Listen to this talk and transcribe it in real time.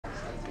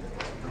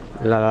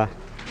La.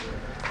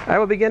 I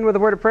will begin with a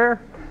word of prayer.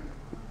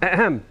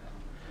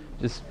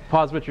 Just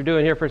pause what you're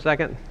doing here for a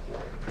second.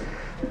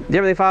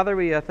 Dear Heavenly Father,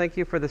 we thank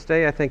you for this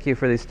day. I thank you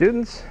for these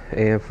students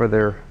and for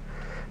their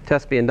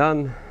tests being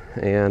done.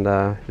 And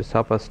just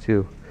help us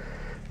to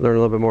learn a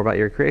little bit more about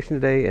your creation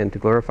today and to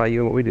glorify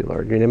you in what we do,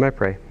 Lord. In your name I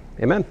pray.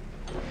 Amen.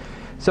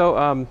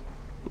 So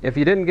if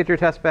you didn't get your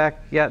test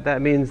back yet,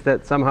 that means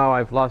that somehow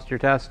I've lost your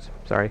test.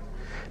 Sorry.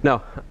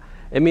 No.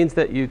 It means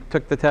that you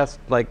took the test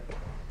like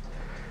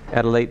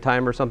at a late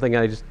time or something.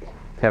 I just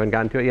haven't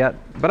gotten to it yet,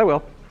 but I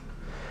will.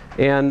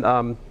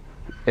 And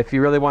if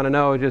you really want to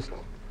know, just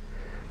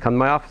come to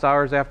my office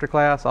hours after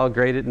class. I'll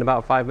grade it in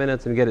about 5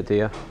 minutes and get it to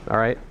you. All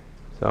right?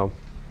 So,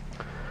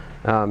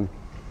 and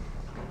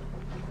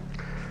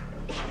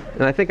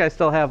I think I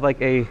still have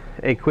like a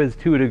quiz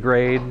 2 to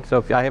grade. So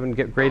if I haven't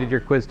graded your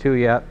quiz 2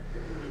 yet,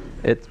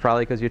 it's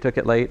probably because you took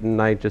it late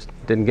and I just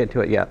didn't get to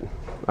it yet.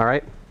 All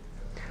right?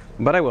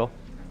 But I will.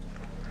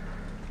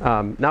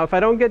 Now, if I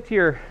don't get to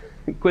your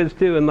quiz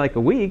 2 in like a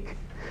week,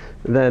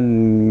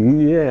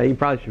 then yeah, you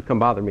probably should come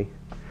bother me.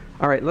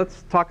 All right,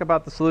 let's talk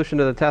about the solution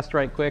to the test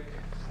right quick,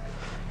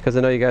 because I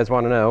know you guys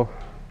want to know,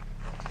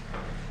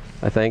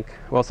 I think.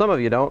 Well, some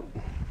of you don't.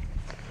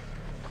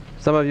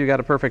 Some of you got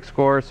a perfect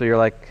score, so you're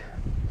like,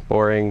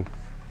 boring.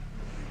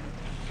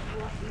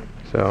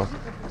 So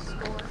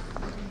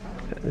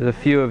there's a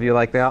few of you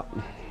like that.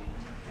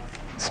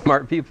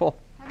 Smart people.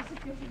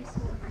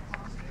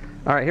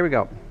 All right, here we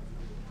go.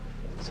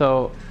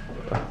 So,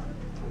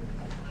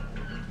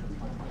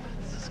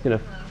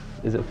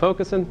 is it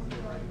focusing?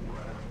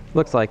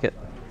 Looks like it.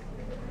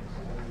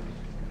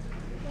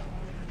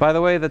 By the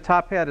way, the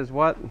top hat is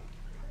what?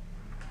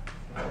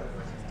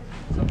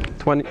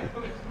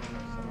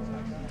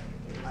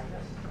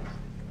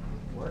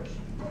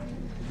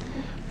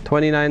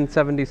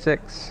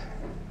 2976.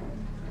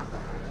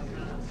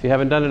 If you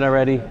haven't done it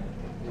already,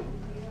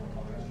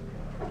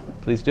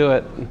 please do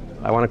it.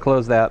 I want to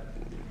close that.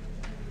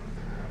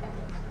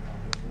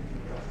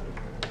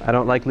 I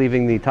don't like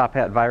leaving the top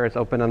hat virus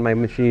open on my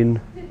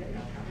machine.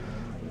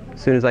 As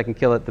soon as I can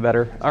kill it, the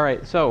better. All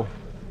right, so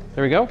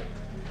there we go.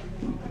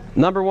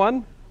 Number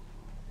 1,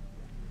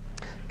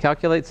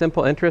 calculate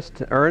simple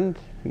interest earned.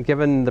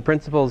 Given the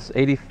principal's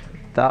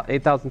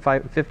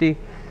 $8,550,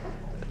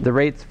 the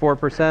rate's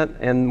 4%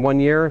 in 1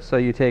 year, so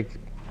you take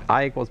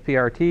I equals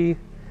PRT,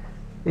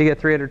 you get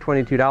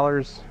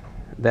 $322.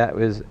 That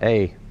is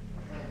A.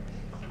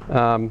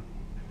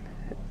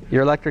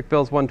 Your electric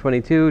bill's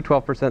 $122,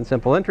 12%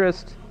 simple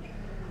interest.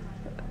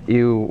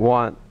 You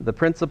want the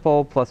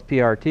principal plus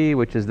PRT,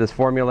 which is this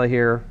formula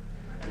here.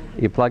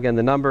 You plug in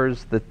the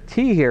numbers. The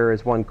T here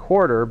is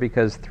 1/4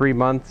 because 3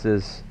 months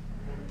is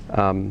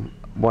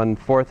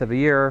 1/4 of a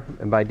year,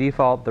 and by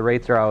default the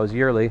rates are always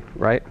yearly,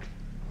 right?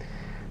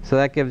 So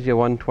that gives you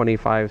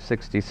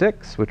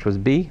 125.66, which was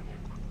B.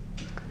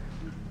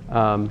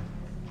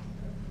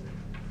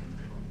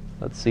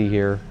 Let's see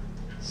here.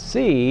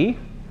 C.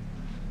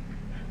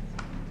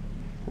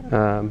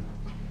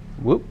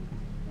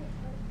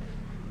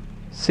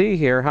 C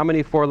here, how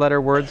many 4-letter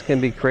words can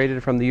be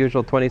created from the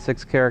usual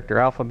 26-character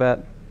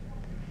alphabet?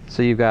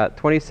 So you've got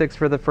 26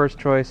 for the first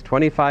choice,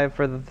 25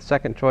 for the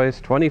second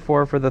choice,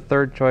 24 for the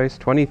third choice,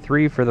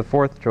 23 for the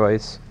fourth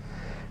choice.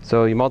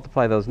 So you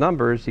multiply those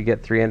numbers, you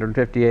get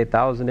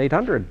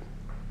 358,800.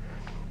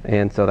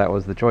 And so that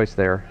was the choice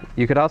there.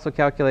 You could also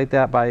calculate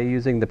that by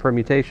using the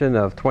permutation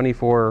of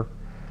 24,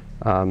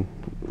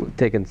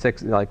 taking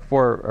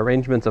 4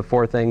 arrangements of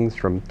 4 things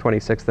from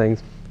 26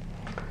 things,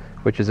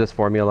 which is this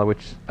formula,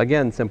 which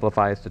again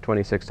simplifies to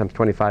 26 times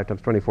 25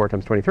 times 24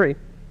 times 23. So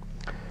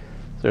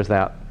there's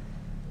that.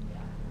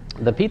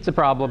 The pizza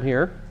problem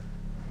here,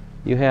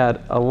 you had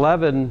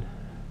 11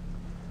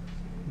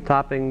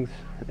 toppings,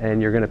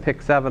 and you're going to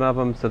pick 7 of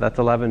them, so that's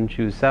 11,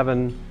 choose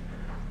 7,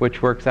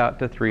 which works out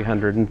to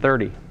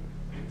 330.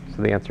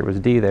 So the answer was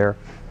D there.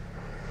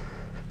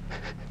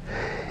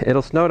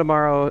 It'll snow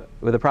tomorrow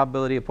with a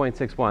probability of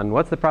 0.61.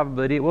 What's the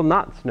probability it will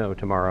not snow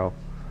tomorrow?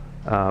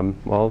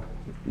 Well,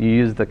 you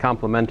use the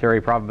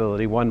complementary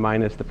probability, 1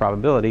 minus the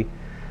probability,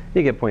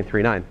 you get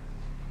 0.39.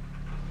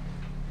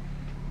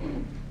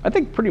 I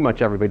think pretty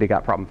much everybody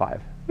got problem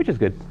 5, which is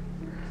good.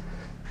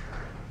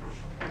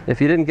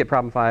 If you didn't get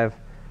problem 5,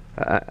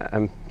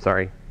 I'm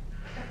sorry.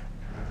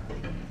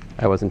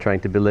 I wasn't trying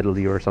to belittle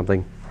you or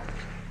something.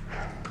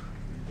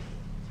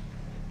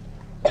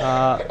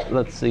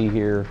 Let's see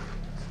here.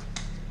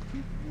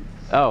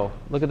 Oh,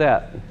 look at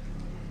that.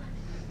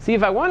 See,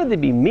 if I wanted to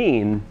be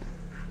mean,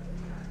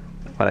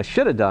 what I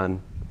should have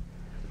done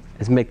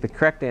is make the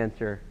correct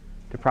answer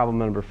to problem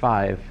number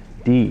 5,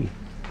 D.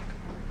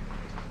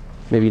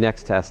 Maybe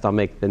next test, I'll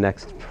make the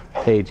next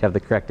page have the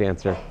correct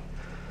answer.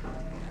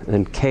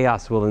 And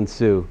chaos will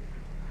ensue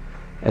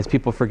as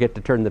people forget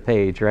to turn the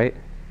page, right?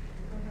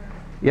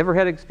 You ever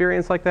had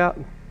experience like that?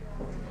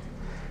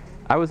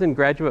 I was in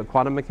graduate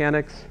quantum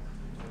mechanics,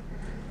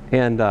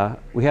 and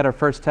we had our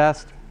first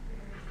test,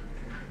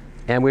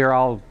 and we were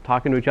all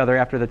talking to each other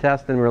after the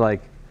test, and we're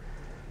like,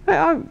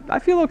 hey, I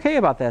feel okay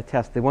about that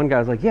test. The one guy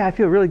was like, yeah, I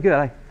feel really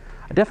good.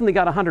 I definitely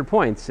got 100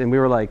 points. And we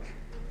were like,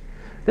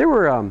 there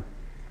were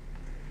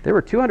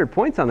 200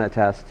 points on that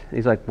test.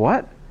 He's like,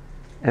 what?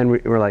 And we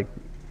were like,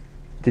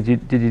 did you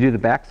do the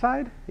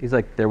backside? He's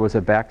like, there was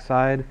a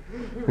backside.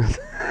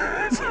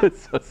 So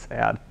it's so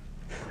sad.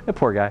 That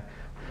poor guy.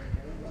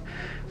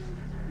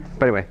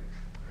 But anyway,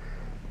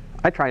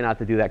 I try not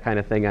to do that kind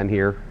of thing on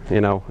here,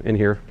 in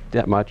here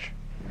that much.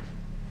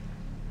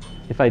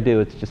 If I do,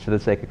 it's just for the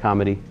sake of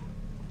comedy.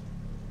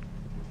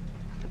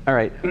 All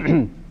right.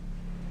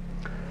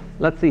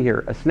 Let's see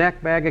here. A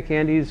snack bag of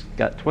candies,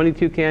 got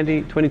 22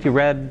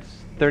 reds,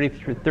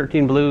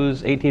 13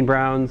 blues, 18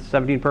 browns,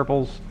 17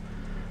 purples,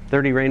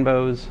 30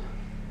 rainbows.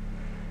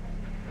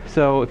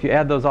 So if you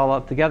add those all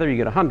up together, you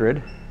get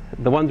 100.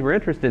 The ones we're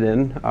interested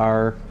in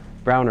are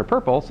brown or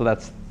purple, so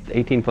that's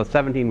 18 plus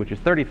 17, which is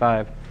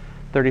 35.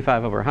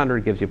 35 over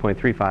 100 gives you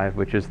 0.35,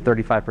 which is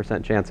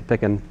 35% chance of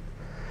picking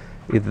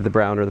either the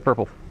brown or the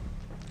purple.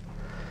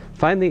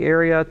 Find the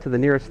area to the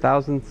nearest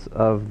thousandth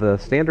of the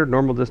standard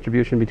normal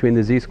distribution between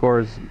the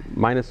z-scores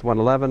minus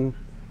 1.11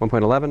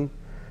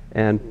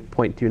 and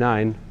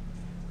 0.29.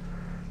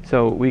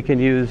 So we can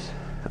use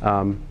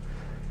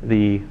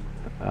the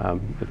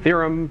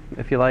theorem,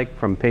 if you like,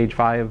 from page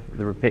 5,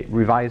 the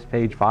revised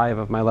page 5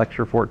 of my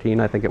lecture 14,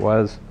 I think it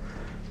was,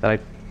 that I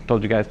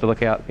told you guys to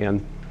look at.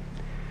 And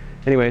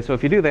anyway, so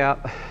if you do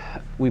that,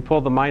 we pull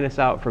the minus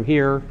out from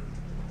here,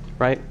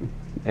 right?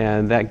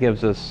 And that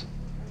gives us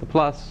the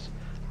plus.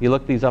 You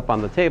look these up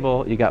on the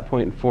table, you got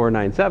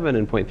 0.497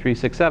 and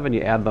 0.367. You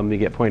add them, you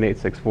get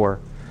 0.864.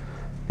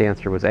 The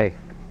answer was A.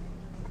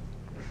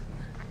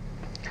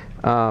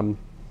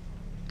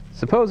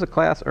 Suppose a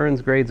class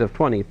earns grades of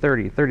 20,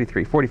 30,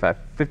 33, 45,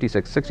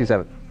 56,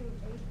 67.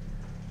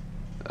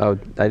 Oh, I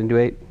didn't do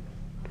 8?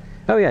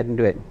 Oh yeah, I didn't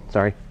do 8.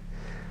 Sorry.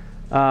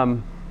 Yeah,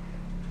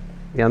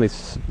 let me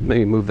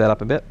maybe move that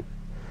up a bit.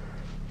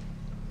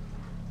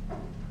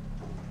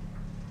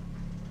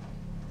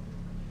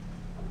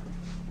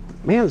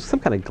 Man, there's some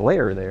kind of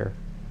glare there.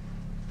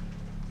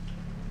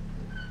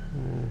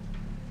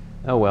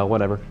 Oh well,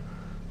 whatever.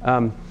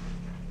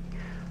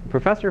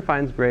 Professor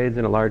finds grades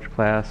in a large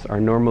class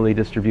are normally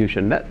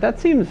distribution.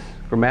 That seems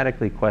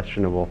grammatically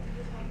questionable.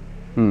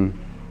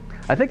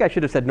 I think I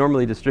should have said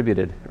normally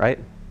distributed, right?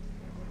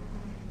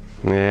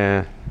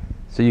 Yeah.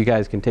 So you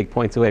guys can take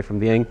points away from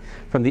the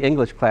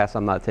English class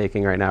I'm not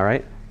taking right now,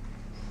 right?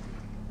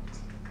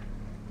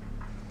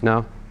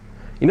 No?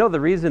 You know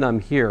the reason I'm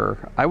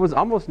here, I was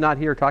almost not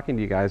here talking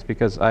to you guys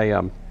because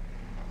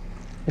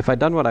if I'd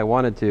done what I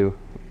wanted to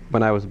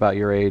when I was about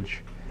your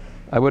age,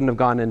 I wouldn't have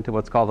gone into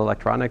what's called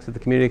electronics at the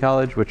community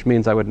college, which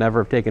means I would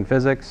never have taken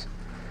physics,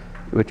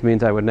 which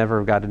means I would never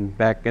have gotten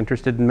back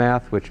interested in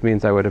math, which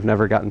means I would have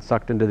never gotten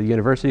sucked into the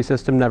university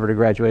system, never to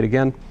graduate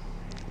again.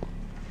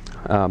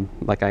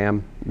 Like I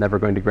am never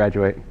going to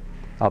graduate.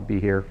 I'll be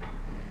here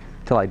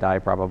till I die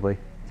probably.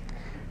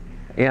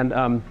 And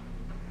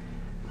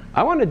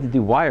I wanted to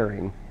do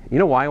wiring. You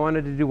know why I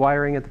wanted to do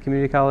wiring at the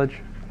community college?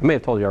 I may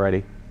have told you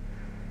already.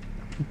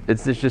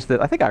 It's just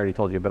that, I think I already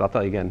told you, but I'll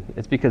tell you again.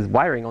 It's because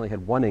wiring only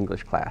had 1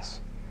 English class,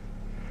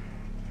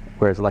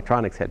 whereas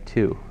electronics had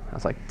 2. I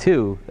was like,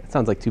 2? That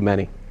sounds like too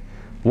many.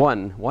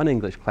 One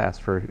English class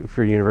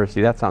for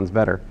university, that sounds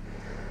better.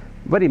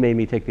 But he made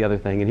me take the other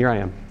thing, and here I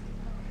am.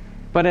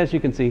 But as you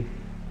can see,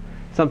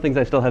 some things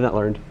I still haven't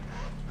learned.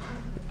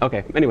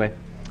 Okay, anyway.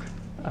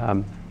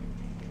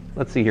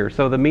 Let's see here.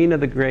 So the mean of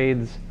the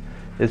grades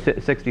is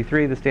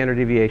 63, the standard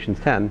deviation is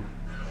 10.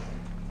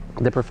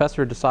 The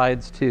professor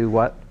decides to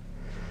what?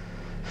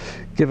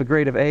 Give a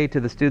grade of A to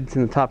the students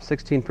in the top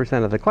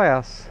 16% of the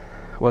class.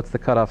 What's the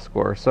cutoff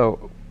score?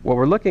 So what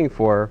we're looking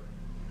for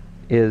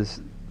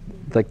is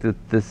like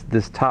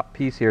this top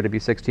piece here to be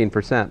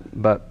 16%.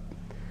 But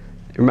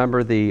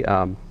remember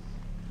the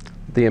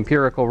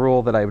empirical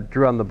rule that I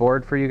drew on the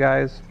board for you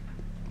guys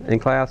in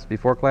class,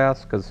 before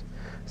class, because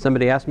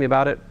somebody asked me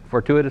about it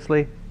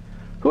fortuitously.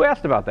 Who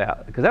asked about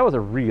that? Because that was a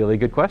really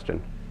good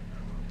question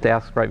to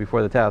ask right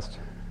before the test.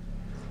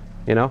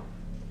 You know?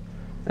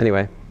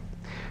 Anyway.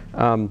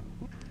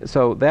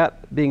 So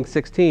that being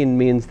 16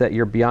 means that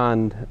you're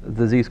beyond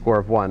the z-score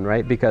of 1,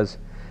 right? Because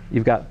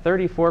you've got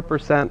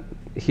 34%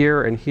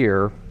 here and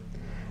here,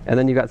 and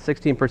then you've got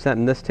 16%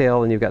 in this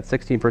tail, and you've got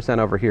 16%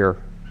 over here.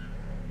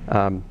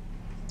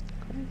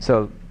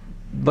 So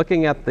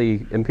looking at the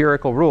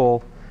empirical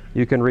rule,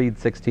 you can read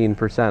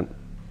 16%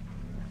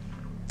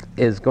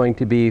 is going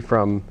to be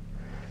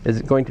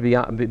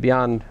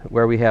beyond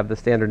where we have the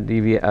standard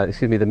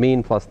the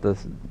mean plus the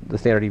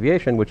standard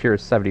deviation, which here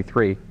is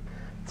 73.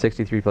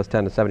 63 plus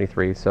 10 is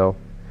 73. So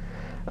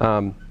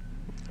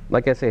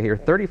like I say here,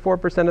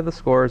 34% of the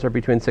scores are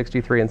between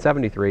 63 and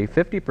 73.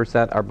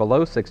 50% are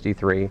below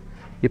 63.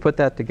 You put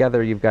that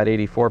together, you've got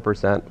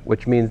 84%,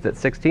 which means that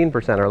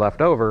 16% are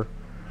left over.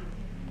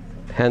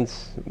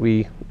 Hence,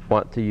 we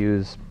want to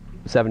use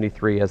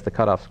 73 as the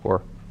cutoff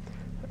score.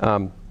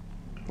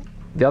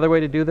 The other way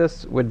to do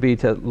this would be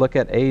to look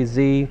at AZ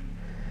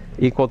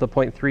equal to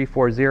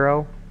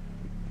 0.340,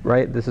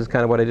 right? This is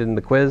kind of what I did in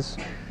the quiz.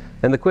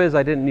 In the quiz,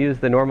 I didn't use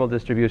the normal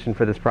distribution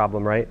for this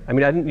problem, right? I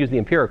mean, I didn't use the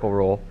empirical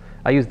rule.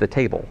 I used the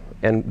table.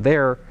 And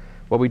there,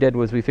 what we did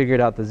was we figured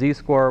out the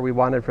z-score we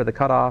wanted for the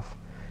cutoff,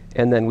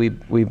 and then we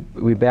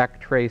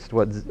backtraced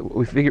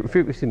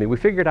we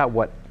figured out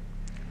what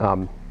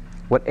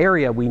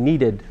area we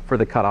needed for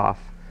the cutoff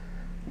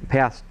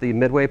past the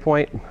midway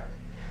point,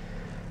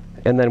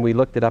 and then we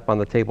looked it up on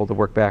the table to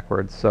work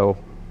backwards. So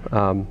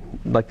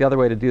like the other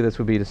way to do this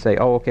would be to say,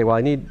 oh, okay, well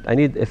I need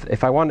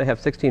if I want to have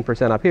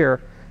 16% up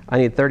here, I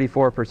need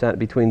 34%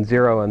 between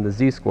 0 and the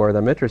z-score that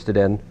I'm interested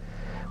in,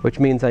 which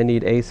means I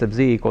need a sub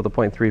z equal to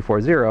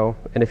 0.340.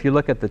 And if you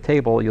look at the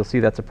table, you'll see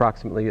that's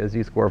approximately a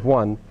z-score of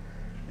 1.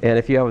 And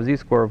if you have a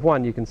z-score of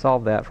 1, you can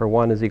solve that for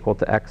 1 is equal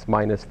to x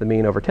minus the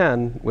mean over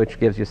 10, which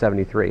gives you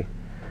 73.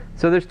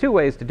 So there's two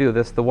ways to do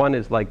this. The one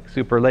is like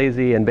super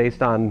lazy and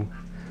based on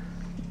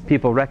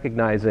people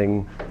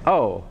recognizing,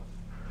 oh,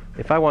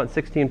 if I want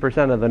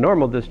 16% of the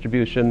normal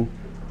distribution,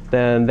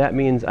 then that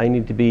means I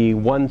need to be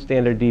 1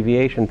 standard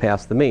deviation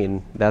past the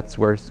mean. That's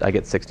where I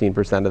get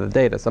 16% of the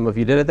data. Some of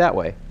you did it that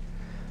way,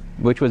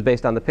 which was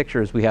based on the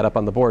pictures we had up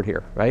on the board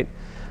here, right?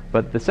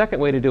 But the second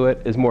way to do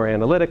it is more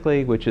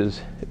analytically, which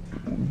is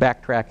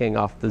backtracking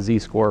off the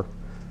z-score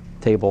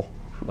table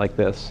like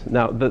this.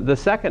 Now, the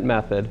second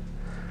method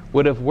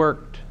would have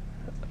worked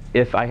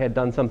if I had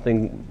done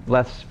something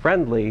less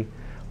friendly,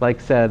 like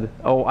said,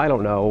 oh, I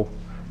don't know,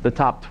 the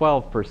top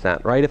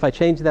 12%, right? If I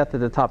change that to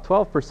the top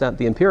 12%,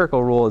 the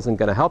empirical rule isn't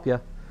going to help you.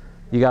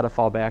 You got to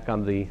fall back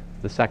on the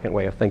second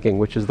way of thinking,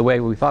 which is the way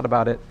we thought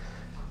about it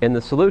in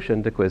the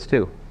solution to quiz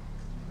 2.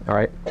 All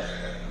right?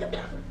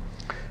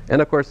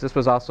 And of course, this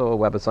was also a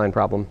WebAssign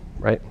problem,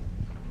 right?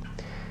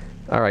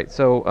 All right,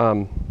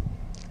 so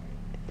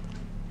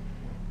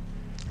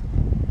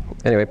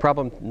anyway,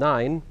 problem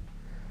 9.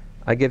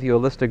 I give you a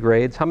list of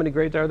grades. How many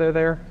grades are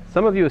there?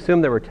 Some of you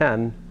assume there were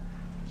 10.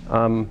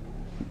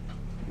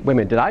 Wait a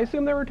minute, did I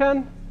assume there were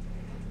 10?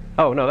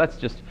 Oh, no, that's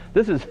just,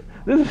 this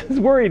has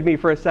worried me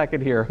for a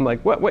second here. I'm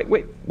like, what, wait,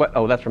 what?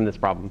 Oh, that's from this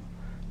problem.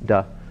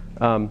 Duh.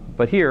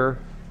 But here,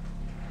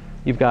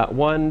 you've got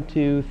 1,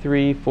 2,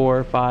 3,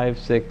 4, 5,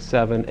 6,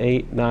 7,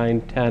 8,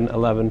 9, 10,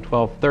 11,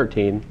 12,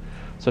 13.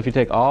 So if you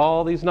take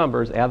all these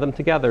numbers, add them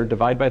together,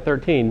 divide by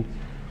 13,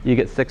 you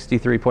get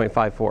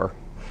 63.54. All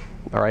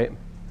right?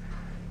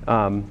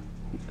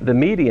 The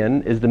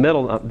median is the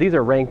middle. These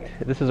are ranked.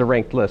 This is a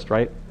ranked list,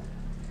 right?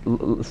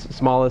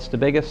 Smallest to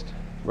biggest,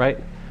 right?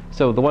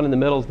 So the one in the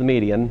middle is the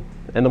median,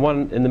 and the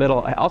one in the middle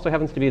also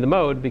happens to be the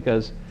mode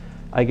because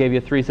I gave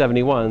you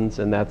 371s,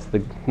 and that's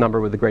the number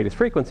with the greatest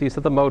frequency,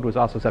 so the mode was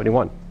also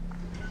 71.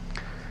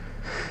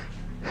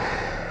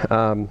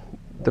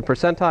 The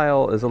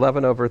percentile is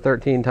 11 over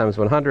 13 times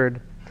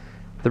 100.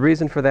 The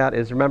reason for that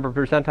is, remember,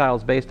 percentile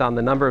is based on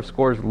the number of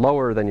scores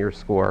lower than your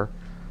score.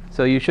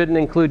 So you shouldn't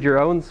include your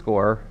own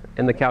score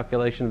in the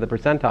calculation of the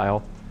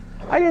percentile.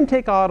 I didn't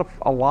take out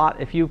a lot.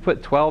 If you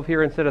put 12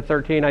 here instead of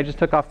 13, I just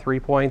took off 3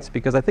 points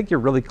because I think you're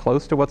really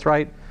close to what's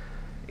right.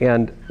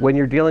 And when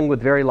you're dealing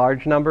with very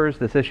large numbers,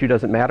 this issue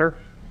doesn't matter.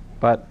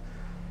 But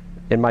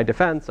in my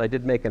defense, I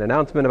did make an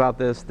announcement about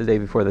this the day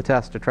before the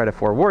test to try to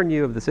forewarn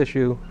you of this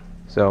issue.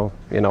 So,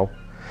 you know,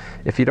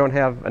 if you don't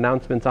have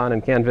announcements on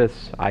in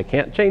Canvas, I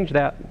can't change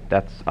that.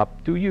 That's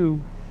up to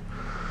you.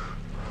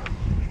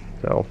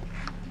 So,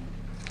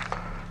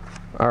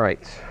 all right.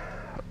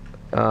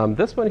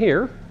 This one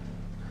here,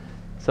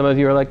 some of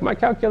you are like, my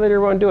calculator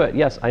won't do it.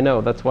 Yes, I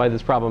know. That's why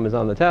this problem is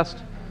on the test,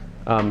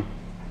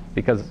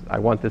 because I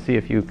want to see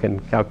if you can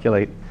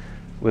calculate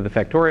with the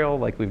factorial,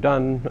 like we've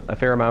done a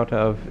fair amount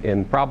of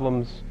in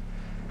problems.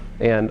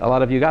 And a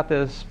lot of you got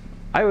this.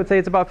 I would say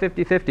it's about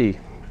 50-50.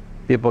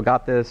 People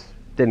got this,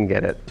 didn't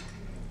get it,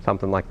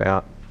 something like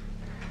that.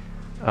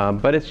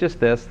 But it's just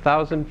this.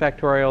 1,000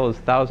 factorial is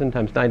 1,000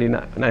 times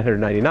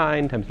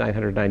 999 times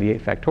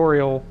 998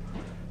 factorial.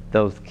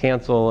 Those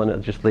cancel, and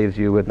it just leaves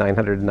you with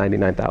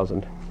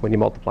 999,000 when you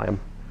multiply them.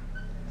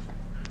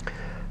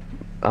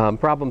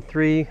 Problem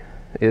 3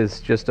 is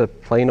just a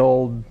plain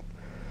old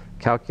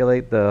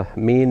calculate the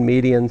mean,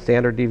 median,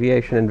 standard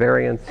deviation, and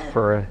variance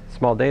for a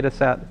small data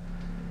set.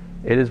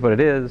 It is what it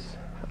is.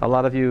 A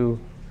lot of you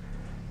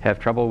have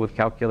trouble with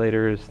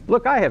calculators.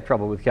 Look, I have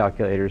trouble with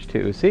calculators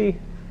too. See,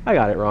 I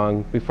got it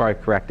wrong before I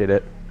corrected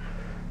it.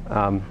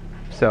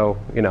 So,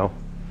 you know,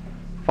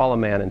 fall a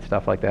man and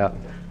stuff like that.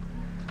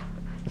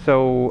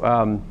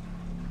 So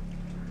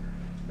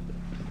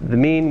the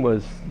mean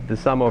was the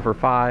sum over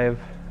 5,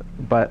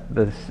 but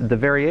the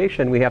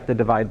variation we have to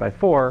divide by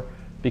 4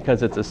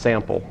 because it's a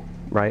sample,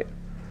 right?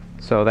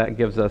 So that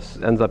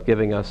ends up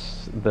giving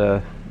us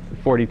the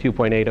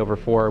 42.8 over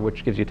 4,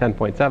 which gives you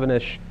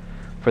 10.7-ish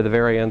for the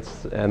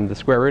variance, and the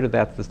square root of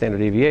that's the standard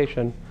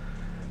deviation,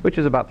 which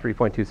is about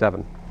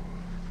 3.27.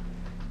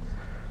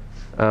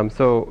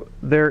 So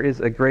there is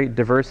a great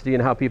diversity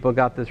in how people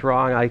got this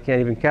wrong. I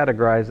can't even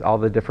categorize all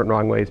the different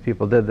wrong ways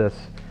people did this.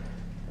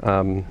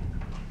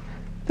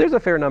 There's a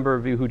fair number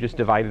of you who just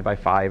divided by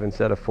 5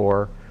 instead of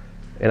 4,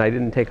 and I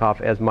didn't take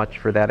off as much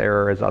for that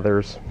error as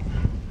others.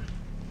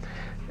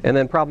 And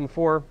then problem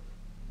 4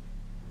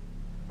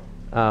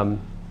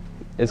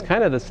 is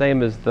kind of the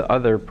same as the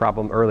other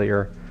problem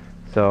earlier.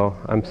 So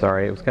I'm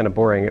sorry, it was kind of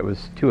boring. It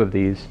was 2 of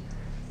these.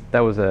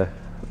 That was an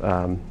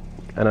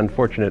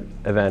unfortunate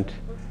event.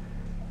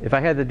 If I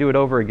had to do it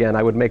over again,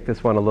 I would make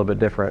this one a little bit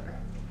different.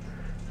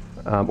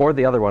 Or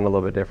the other one a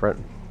little bit different.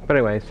 But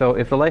anyway, so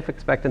if the life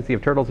expectancy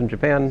of turtles in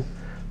Japan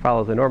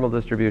follows a normal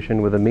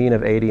distribution with a mean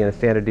of 80 and a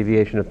standard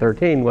deviation of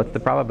 13, what's the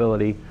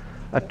probability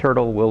a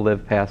turtle will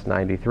live past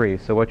 93?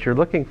 So what you're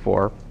looking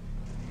for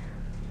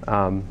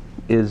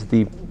is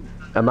the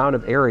amount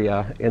of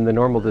area in the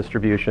normal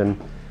distribution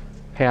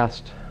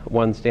past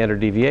 1 standard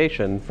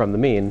deviation from the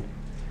mean.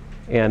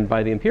 And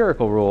by the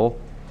empirical rule,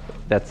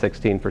 that's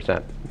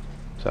 16%.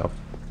 So,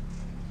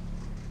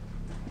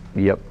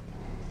 yep.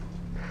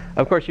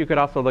 Of course, you could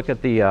also look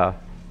at the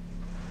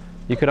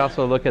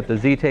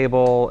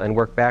z-table and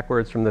work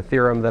backwards from the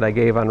theorem that I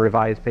gave on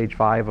revised page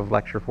 5 of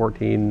lecture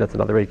 14. That's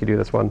another way you could do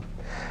this one.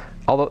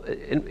 Although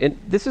I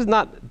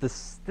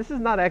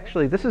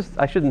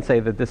shouldn't say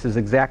that this is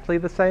exactly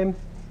the same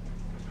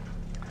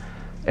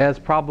as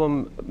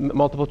problem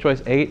multiple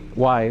choice 8.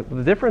 Why?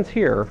 The difference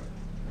here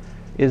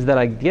is that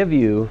I give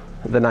you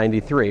the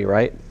 93,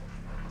 right?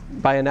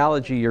 By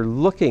analogy, you're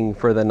looking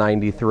for the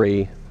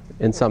 93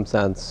 in some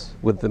sense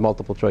with the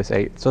multiple choice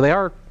 8. So they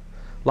are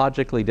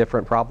logically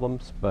different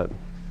problems, but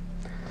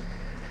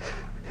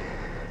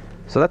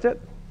so that's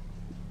it.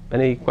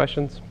 Any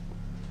questions?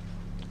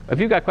 If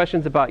you've got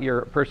questions about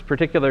your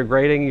particular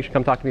grading, you should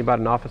come talk to me about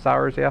in office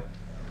hours, yeah?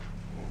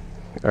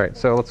 All right,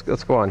 so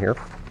let's go on here.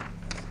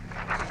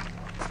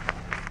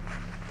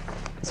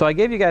 So I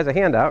gave you guys a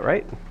handout,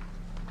 right?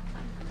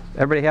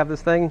 Everybody have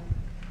this thing?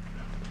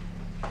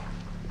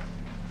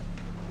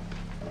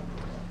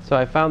 So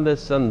I found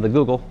this on the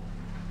Google.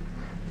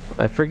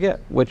 I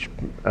forget which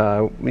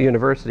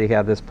university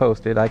had this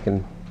posted. Let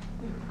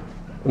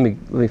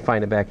me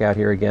find it back out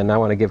here again. I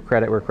want to give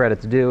credit where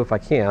credit's due if I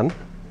can.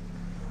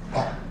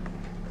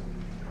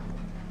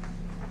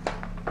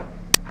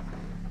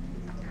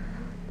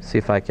 See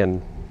if I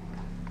can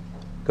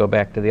go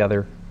back to the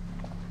other.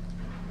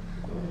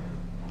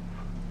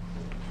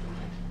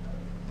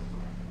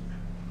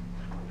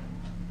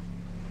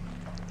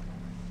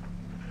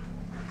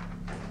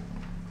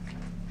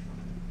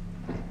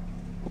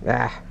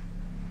 Ah.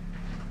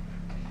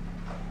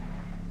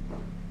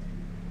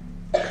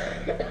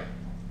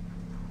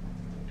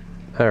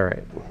 All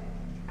right.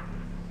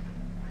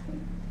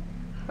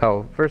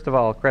 Oh, first of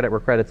all, credit where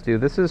credit's due.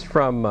 This is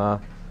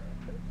from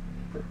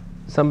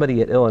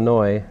somebody at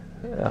Illinois.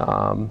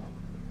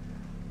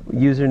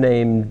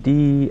 Username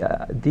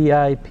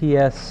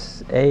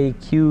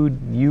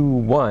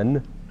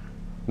DIPSAQU1,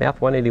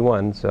 Math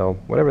 181. So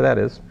whatever that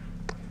is.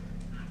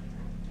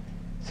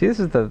 See, this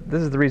is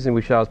the reason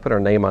we should always put our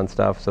name on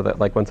stuff, so that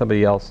like when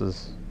somebody else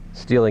is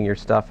stealing your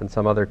stuff in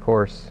some other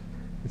course,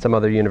 in some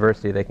other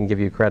university, they can give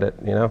you credit,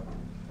 you know?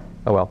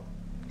 Oh well.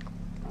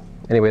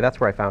 Anyway, that's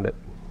where I found it.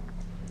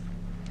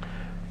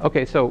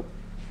 Okay, so,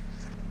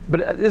 but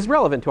it's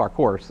relevant to our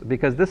course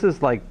because this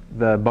is like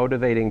the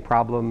motivating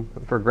problem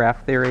for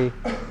graph theory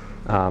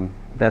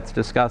that's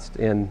discussed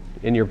in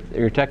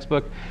your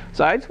textbook.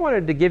 So I just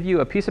wanted to give you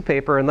a piece of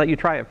paper and let you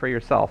try it for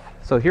yourself.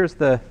 So here's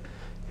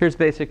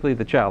basically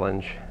the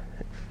challenge,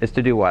 is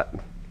to do what?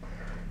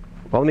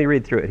 Well, let me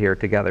read through it here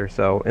together.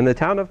 So in the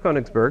town of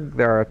Königsberg,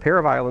 there are a pair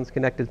of islands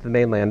connected to the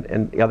mainland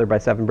and the other by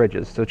 7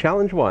 bridges. So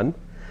challenge 1,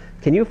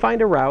 can you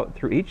find a route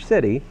through each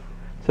city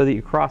so that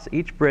you cross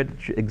each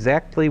bridge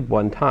exactly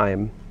 1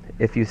 time?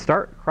 If you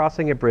start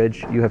crossing a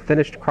bridge, you have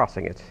finished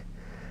crossing it.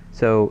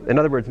 So in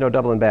other words, no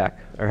doubling back,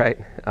 all right?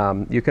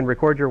 You can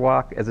record your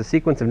walk as a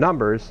sequence of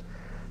numbers.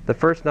 The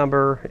first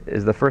number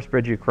is the first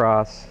bridge you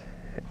cross,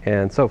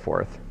 and so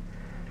forth.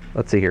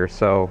 Let's see here.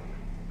 So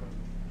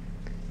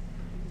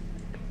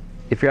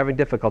if you're having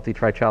difficulty,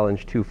 try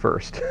challenge 2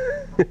 first.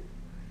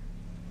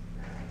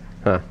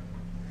 Huh.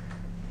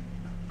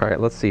 All right,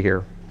 let's see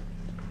here.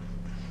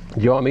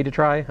 Do you want me to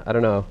try? I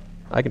don't know.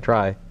 I can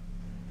try.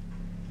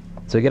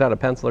 So get out a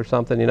pencil or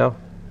something, you know?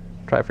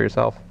 Try it for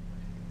yourself.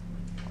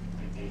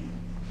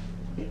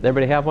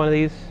 Everybody have one of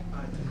these?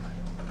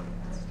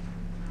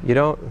 You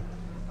don't?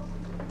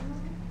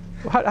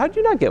 How'd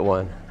you not get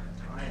one?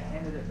 I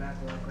handed it back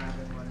while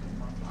grabbing one in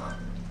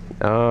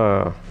my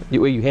Oh. pocket.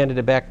 You handed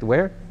it back to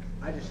where?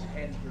 I just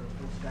handed the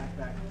full stack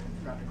back and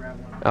forgot to grab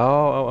one.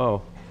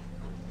 Oh.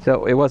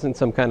 So it wasn't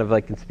some kind of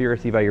like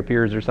conspiracy by your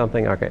peers or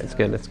something? Okay, it's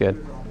good, it's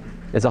good.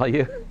 It's all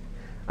you?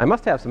 I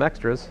must have some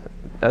extras.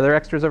 Are there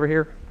extras over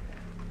here?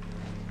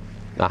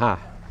 Aha.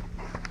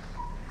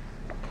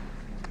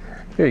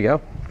 Here you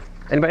go.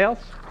 Anybody else?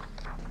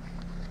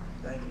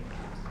 Thank you.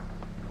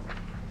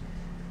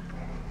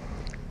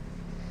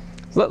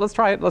 So let's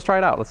try it. Let's try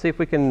it out. Let's see if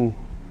we can.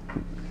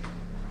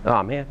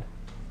 Oh man,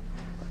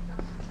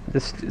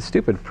 this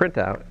stupid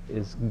printout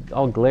is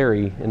all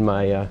glary in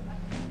my.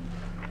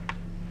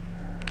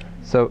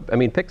 So I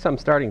mean, pick some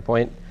starting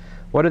point.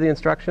 What are the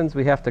instructions?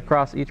 We have to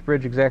cross each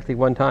bridge exactly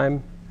 1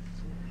 time.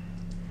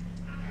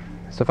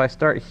 So if I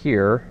start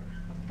here,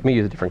 let me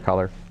use a different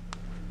color.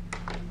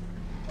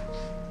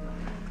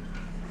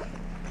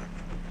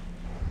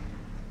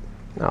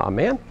 Oh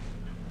man,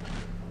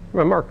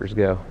 where'd my markers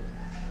go?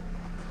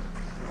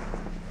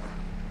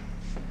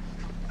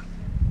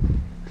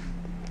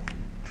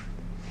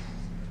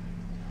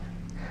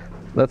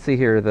 let's see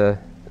here.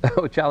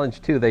 Oh,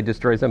 challenge 2, they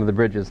destroy some of the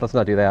bridges. Let's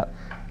not do that.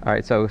 All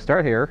right, so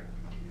start here.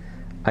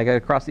 I got to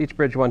cross each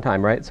bridge one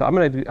time, right? So I'm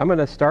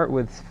gonna start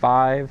with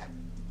 5,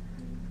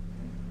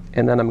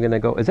 and then I'm gonna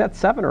go. Is that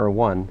 7 or a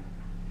 1?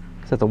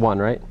 That's a 1,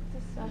 right?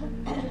 It's a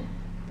 7.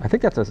 I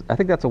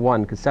think that's a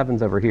 1 because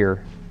 7's over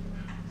here.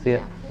 See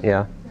it?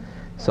 Yeah.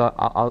 So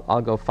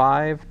I'll go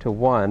 5 to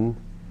 1,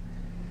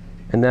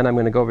 and then I'm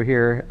going to go over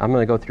here. I'm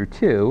going to go through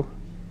 2,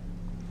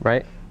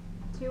 right?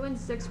 2 and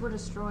 6 were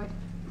destroyed.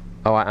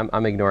 Oh,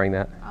 I'm ignoring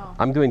that. Oh.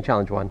 I'm doing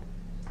challenge 1.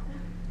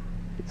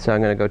 So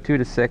I'm going to go 2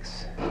 to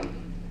 6.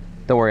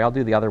 Don't worry, I'll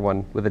do the other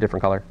one with a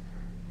different color.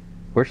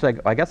 Where should I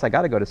go? I guess I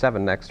got to go to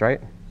 7 next,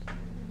 right?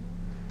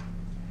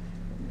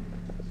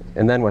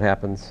 And then what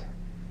happens?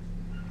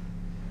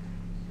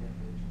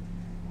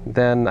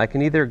 Then I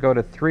can either go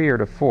to 3 or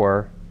to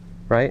 4,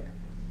 right?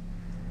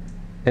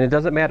 And it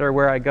doesn't matter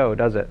where I go,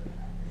 does it?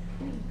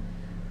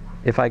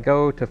 If I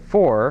go to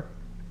 4,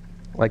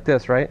 like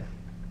this, right?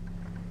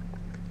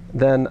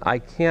 Then I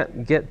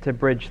can't get to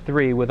bridge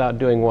 3 without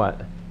doing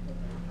what?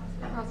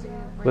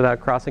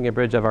 Without crossing a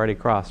bridge I've already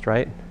crossed,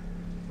 right?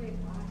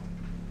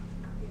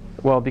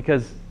 Well,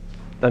 because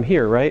I'm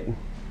here, right?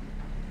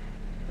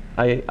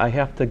 I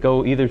have to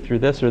go either through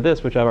this or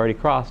this, which I've already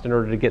crossed, in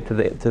order to get to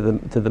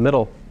the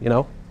middle, you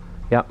know?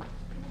 Yeah.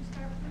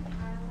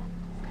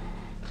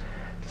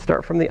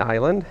 Start from the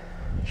island.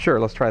 Sure,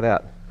 let's try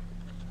that.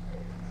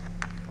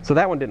 So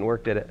that one didn't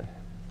work, did it?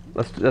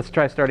 Let's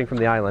try starting from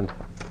the island.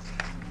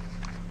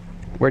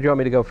 Where do you want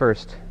me to go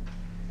first?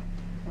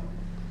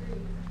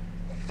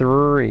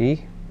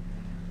 3.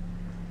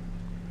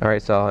 All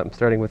right, so I'm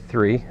starting with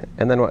 3.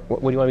 And then what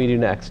do you want me to do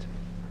next?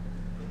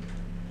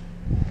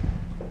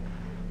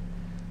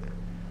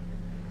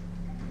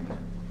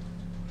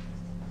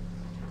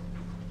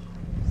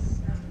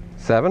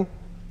 7?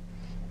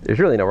 There's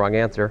really no wrong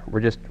answer.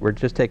 We're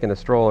just taking a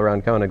stroll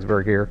around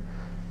Königsberg here.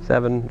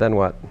 7, then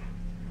what?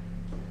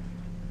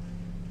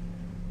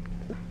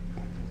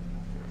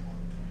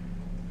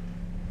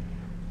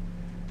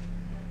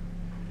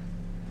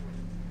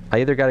 I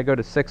either got to go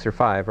to 6 or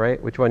 5,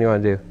 right? Which one do you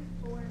want to do?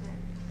 4 next.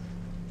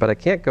 But I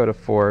can't go to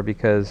 4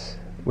 because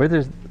where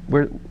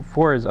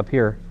 4 is up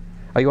here.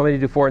 Oh, you want me to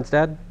do 4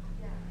 instead?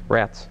 Yeah.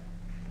 Rats.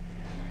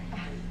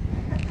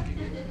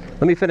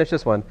 Let me finish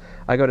this one.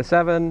 I go to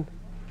 7.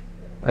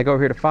 I go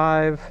over here to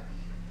 5.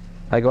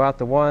 I go out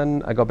to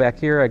 1. I go back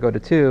here. I go to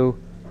 2.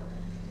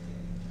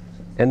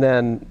 And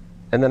then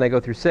I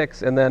go through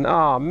 6. And then,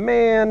 oh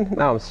man,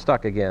 now I'm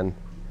stuck again.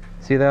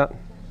 See that?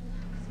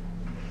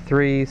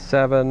 3,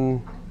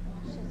 7,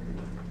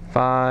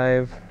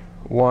 5,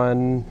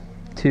 1,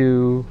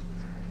 2,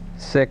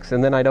 6,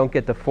 and then I don't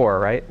get to 4,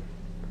 right?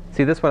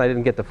 See, this one I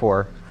didn't get to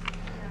 4.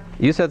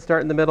 You said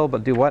start in the middle,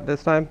 but do what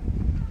this time?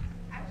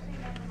 Actually,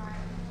 never mind.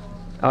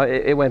 Oh,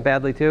 it went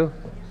badly too?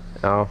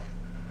 Oh.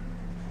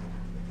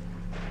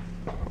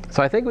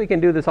 So I think we can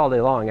do this all day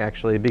long,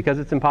 actually, because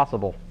it's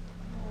impossible.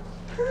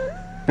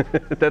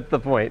 That's the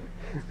point.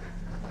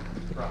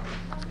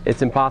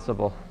 It's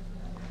impossible.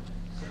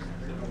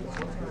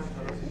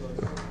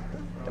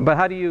 But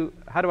how do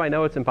I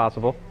know it's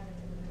impossible?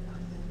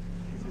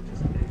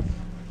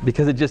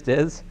 Because it just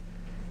is?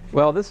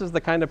 Well, this is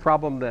the kind of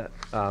problem that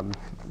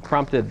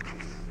prompted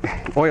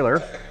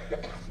Euler,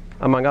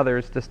 among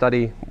others, to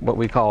study what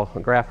we call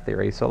graph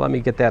theory. So let me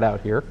get that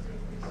out here.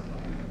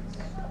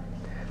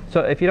 So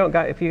if you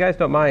guys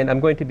don't mind,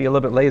 I'm going to be a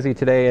little bit lazy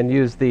today and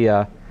use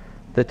the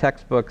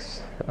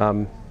textbook's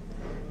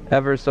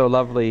ever so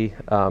lovely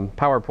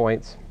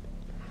PowerPoints,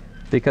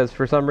 because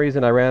for some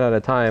reason I ran out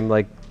of time.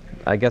 Like,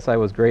 I guess I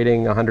was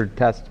grading 100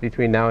 tests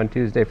between now and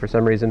Tuesday for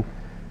some reason.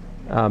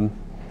 So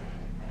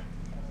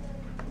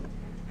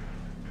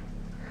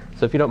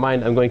if you don't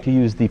mind, I'm going to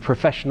use the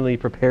professionally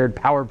prepared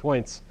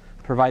PowerPoints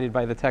provided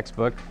by the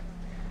textbook.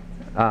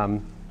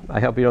 I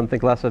hope you don't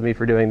think less of me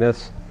for doing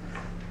this.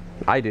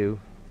 I do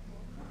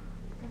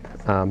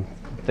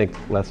think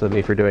less of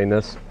me for doing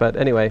this. But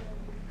anyway,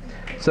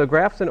 so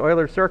graphs and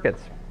Euler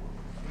circuits.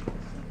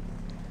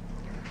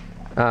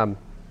 Oh,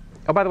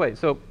 by the way,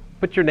 so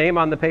put your name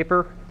on the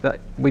paper that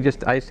I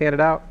just handed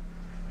out,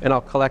 and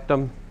I'll collect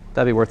them.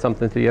 That'd be worth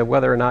something to you,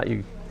 whether or not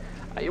you.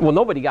 Well,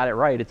 nobody got it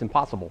right. It's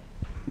impossible.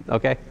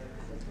 Okay.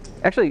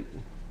 Actually,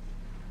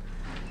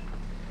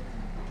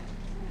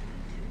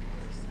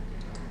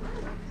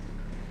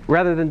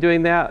 rather than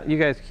doing that, you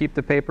guys keep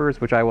the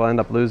papers, which I will end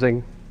up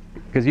losing,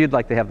 because you'd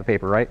like to have the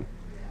paper, right?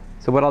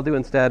 So what I'll do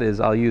instead is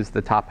I'll use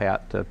the top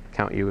hat to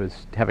count you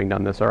as having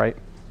done this, all right?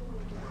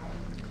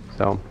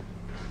 So.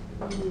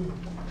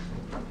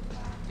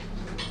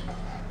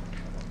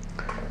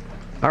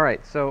 All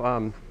right,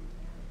 so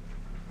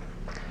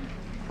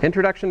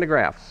introduction to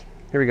graphs.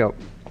 Here we go.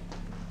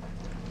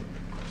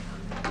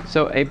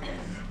 So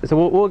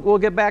we'll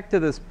get back to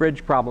this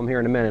bridge problem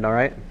here in a minute, all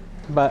right?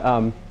 But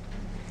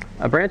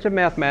a branch of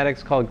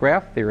mathematics called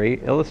graph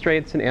theory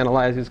illustrates and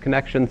analyzes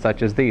connections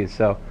such as these.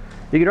 So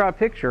you can draw a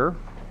picture.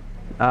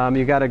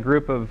 You've got a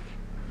group of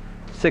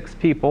 6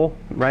 people,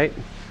 right?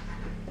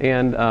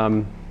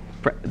 And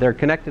they're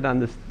connected on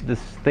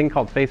this thing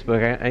called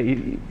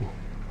Facebook.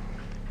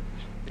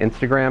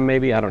 Instagram,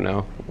 maybe, I don't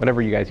know,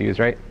 whatever you guys use,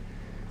 right?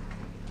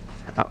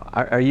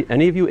 Are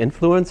any of you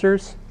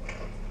influencers?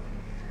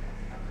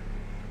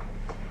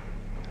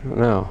 I don't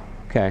know.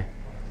 Okay.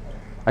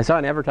 I saw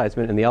an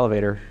advertisement in the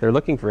elevator. They're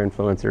looking for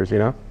influencers, you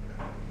know?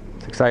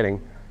 It's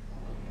exciting.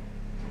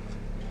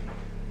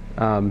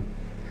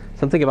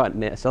 Something about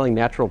selling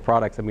natural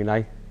products. I mean,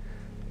 I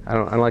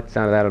don't like the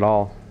sound of that at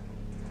all.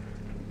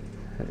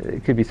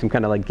 It could be some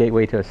kind of like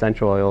gateway to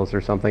essential oils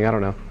or something. I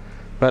don't know.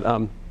 But,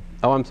 oh,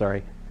 I'm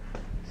sorry.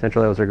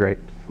 Essential oils are great.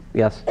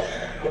 Yes?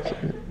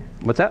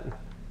 What's that?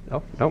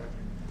 Oh, no.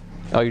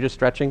 Oh, you're just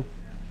stretching?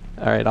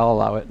 All right, I'll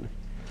allow it.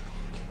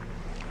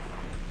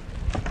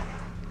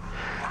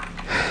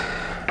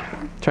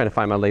 Trying to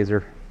find my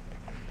laser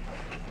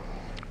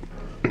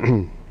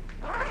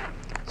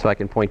so I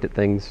can point at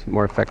things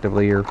more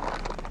effectively, or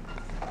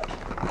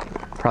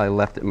probably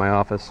left it in my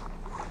office.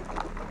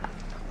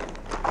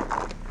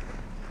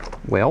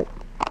 Well.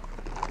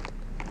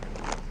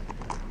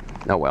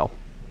 Oh well.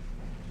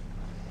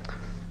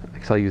 I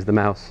guess I'll use the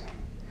mouse.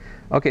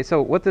 Okay,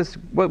 so what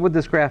would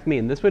this graph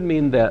mean? This would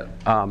mean that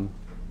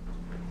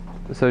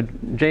so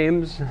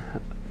James,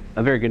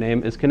 a very good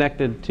name, is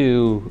connected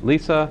to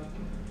Lisa,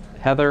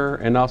 Heather,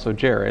 and also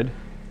Jared.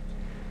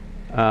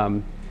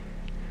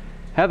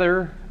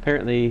 Heather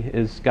apparently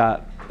has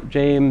got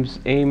James,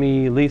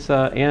 Amy,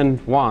 Lisa, and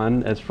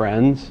Juan as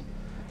friends,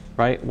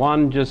 right?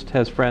 Juan just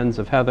has friends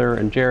of Heather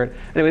and Jared.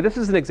 Anyway, this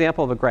is an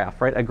example of a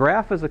graph, right? A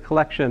graph is a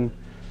collection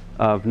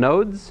of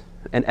nodes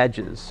and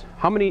edges.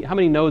 How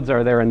many nodes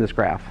are there in this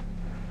graph?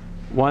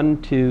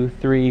 1, 2,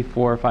 3,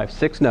 4, 5,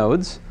 6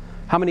 nodes.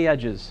 How many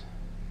edges?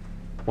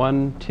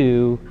 1,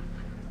 2,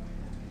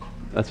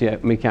 let's see,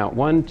 let me count.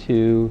 1,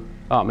 2,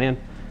 oh man,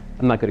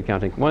 I'm not good at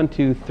counting. 1,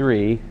 2,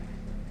 3,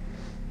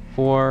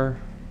 4,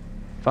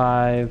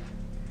 5,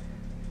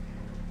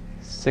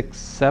 6,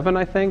 7,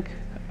 I think.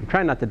 I'm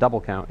trying not to double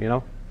count, you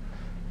know?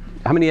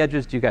 How many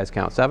edges do you guys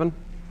count? 7?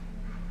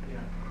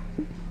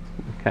 Yeah.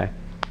 Okay.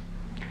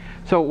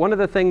 So one of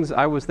the things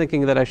I was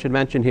thinking that I should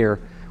mention here,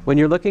 when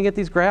you're looking at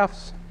these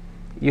graphs,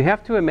 you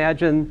have to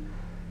imagine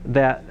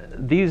that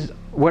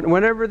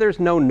whenever there's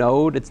no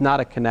node, it's not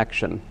a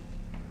connection.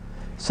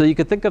 So you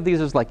could think of these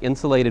as like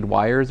insulated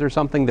wires or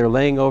something. They're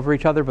laying over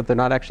each other, but they're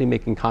not actually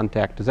making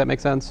contact. Does that make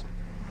sense?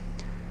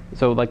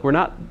 So like we're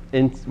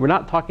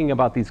not talking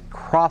about these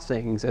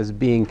crossings as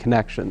being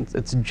connections.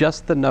 It's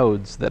just the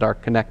nodes that are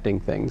connecting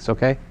things,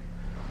 okay?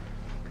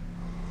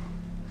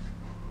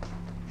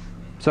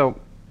 So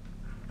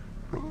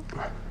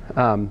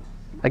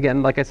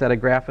again, like I said, a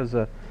graph is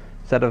a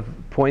set of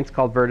points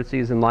called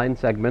vertices and line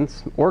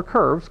segments, or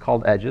curves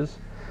called edges.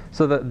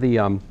 So that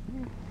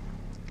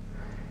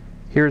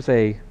here's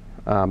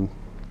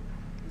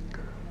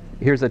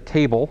a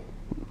table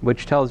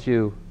which tells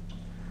you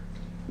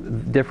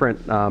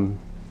different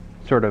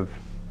sort of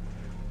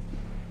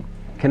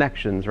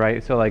connections,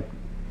 right? So like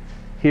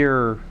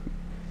here,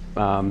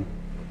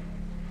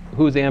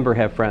 who's Amber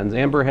have friends?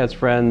 Amber has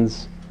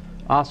friends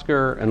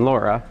Oscar and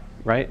Laura,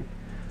 right?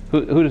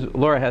 Who does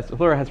Laura has?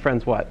 Laura has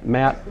friends what?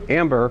 Matt,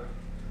 Amber,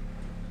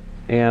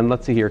 and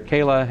let's see here,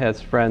 Kayla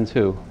has friends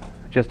who?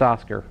 Just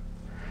Oscar.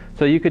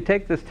 So you could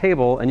take this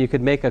table and you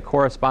could make a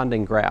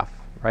corresponding graph,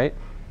 right?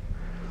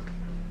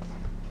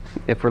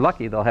 If we're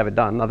lucky, they'll have it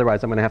done.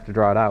 Otherwise, I'm going to have to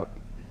draw it out.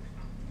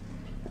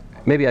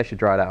 Maybe I should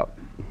draw it out.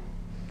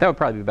 That would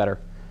probably be better.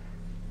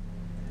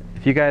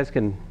 If you guys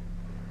can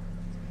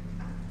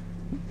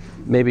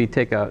maybe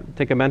take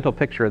a mental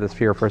picture of this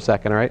here for a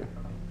second, all right?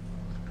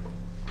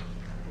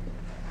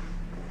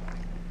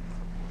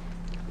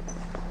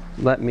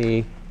 Let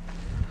me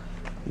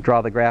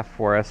draw the graph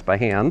for us by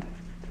hand.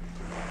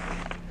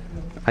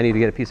 I need to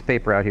get a piece of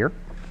paper out here.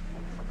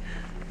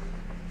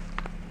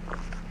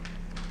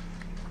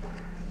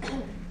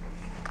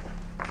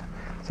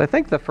 So I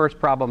think the first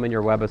problem in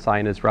your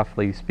WebAssign is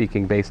roughly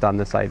speaking based on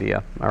this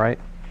idea, all right?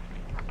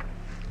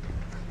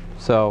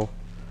 So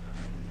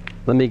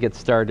let me get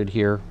started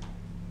here.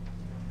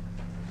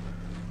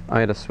 I'm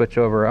going to switch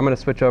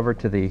over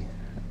to the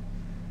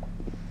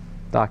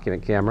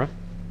document camera.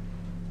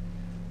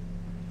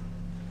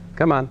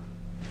 Come on.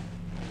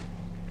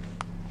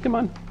 Come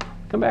on.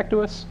 Come back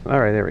to us. All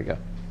right, there we go.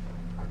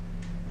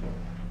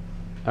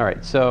 All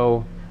right,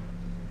 so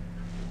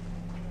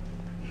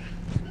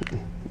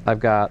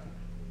I've got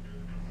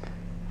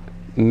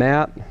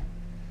Matt,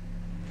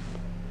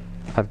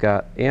 I've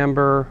got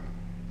Amber,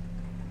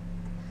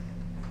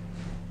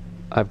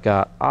 I've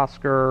got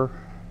Oscar,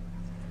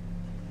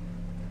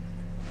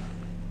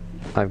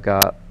 I've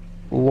got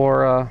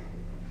Laura,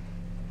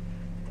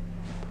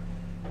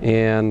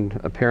 and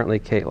apparently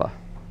Kayla.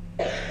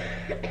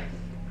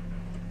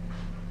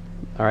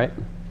 All right.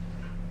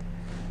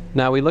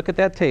 Now we look at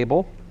that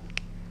table.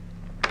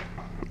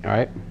 All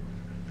right.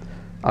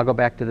 I'll go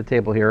back to the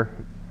table here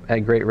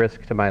at great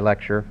risk to my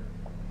lecture.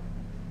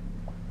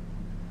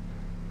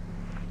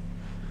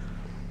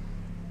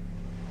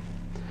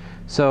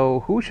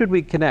 So who should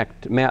we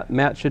connect?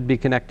 Matt should be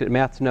connected.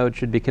 Matt's node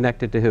should be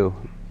connected to who?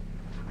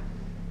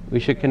 We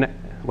should connect,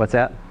 what's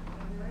that?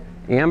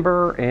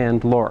 Amber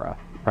and Laura,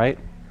 right?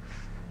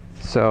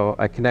 So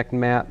I connect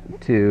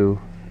Matt to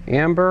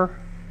Amber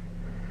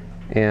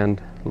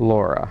and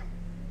Laura.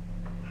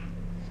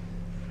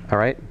 All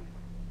right?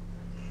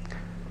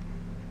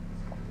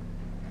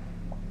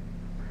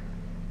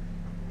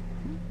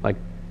 Like,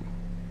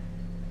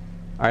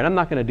 all right, I'm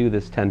not going to do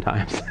this 10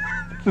 times.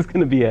 This is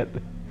going to be it.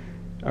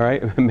 All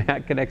right?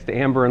 Matt connects to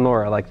Amber and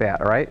Laura like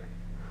that, all right?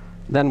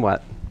 Then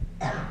what?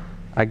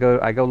 I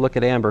go look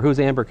at Amber. Who's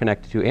Amber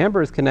connected to?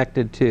 Amber is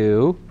connected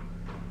to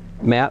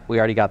Matt. We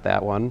already got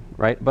that one,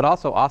 right? But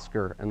also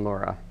Oscar and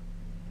Laura.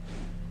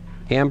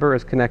 Amber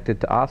is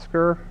connected to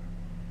Oscar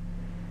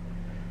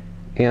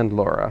and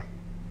Laura.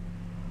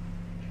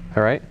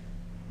 All right?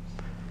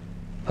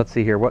 Let's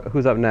see here.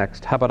 Who's up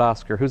next? How about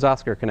Oscar? Who's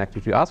Oscar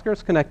connected to? Oscar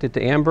is connected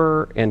to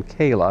Amber and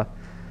Kayla.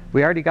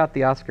 We already got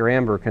the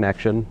Oscar-Amber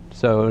connection,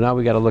 so now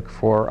we got to look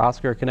for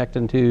Oscar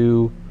connecting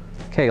to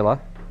Kayla,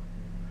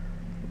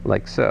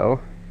 like so.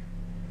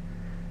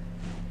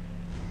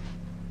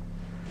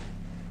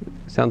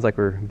 Sounds like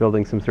we're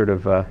building some sort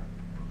of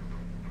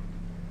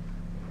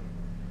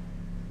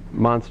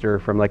monster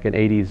from like an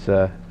 80s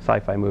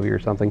sci-fi movie or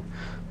something.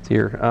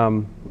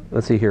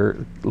 Let's see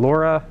here.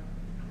 Laura.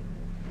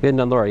 We hadn't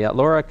done Laura yet.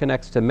 Laura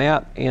connects to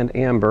Matt and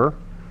Amber.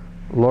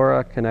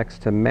 Laura connects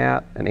to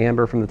Matt and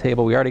Amber from the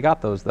table. We already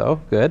got those,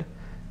 though. Good.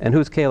 And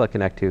who's Kayla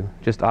connect to?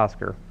 Just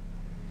Oscar.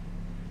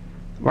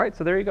 All right,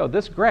 so there you go.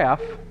 This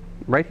graph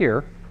right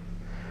here,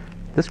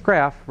 this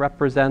graph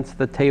represents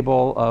the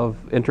table of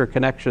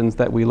interconnections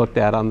that we looked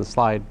at on the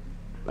slide.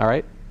 All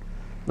right?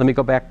 Let me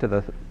go back to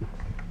the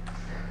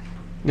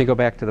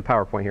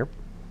PowerPoint here.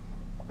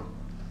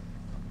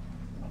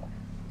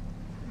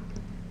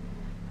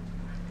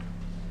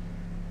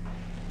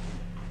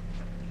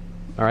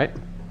 All right.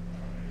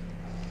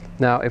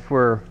 Now, if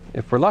we're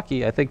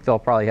lucky, I think they'll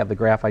probably have the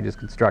graph I just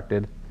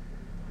constructed.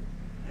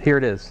 Here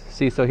it is.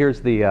 See, so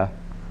here's the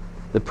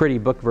pretty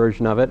book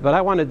version of it. But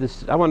I wanted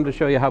to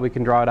show you how we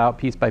can draw it out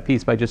piece by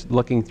piece by just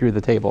looking through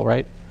the table,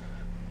 right?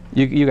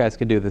 You guys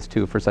could do this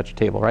too for such a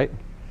table, right?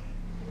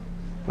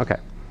 Okay.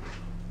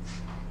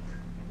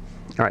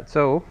 All right.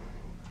 So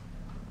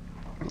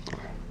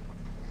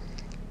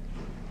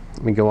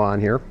let me go on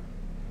here.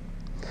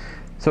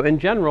 So in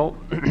general,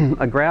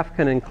 a graph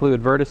can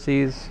include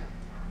vertices.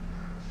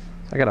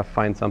 I gotta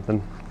find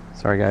something.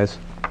 Sorry, guys.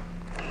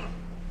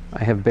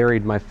 I have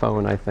buried my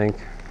phone, I think.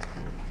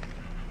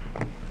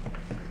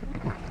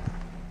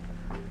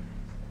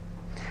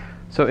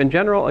 So in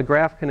general, a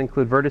graph can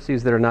include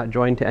vertices that are not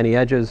joined to any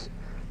edges,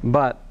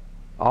 but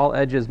all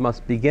edges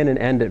must begin and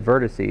end at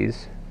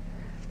vertices.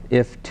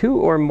 If two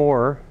or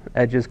more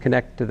edges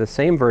connect to the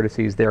same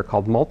vertices, they are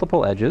called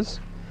multiple edges.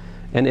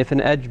 And if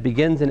an edge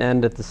begins and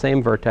ends at the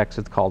same vertex,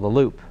 it's called a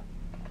loop.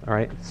 All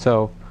right.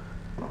 So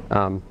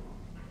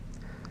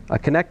a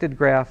connected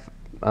graph,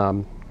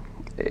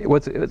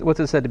 what's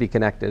it said to be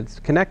connected? It's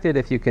connected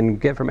if you can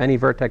get from any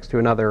vertex to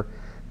another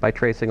by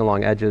tracing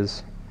along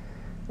edges.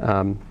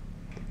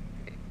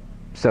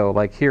 So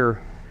like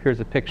here's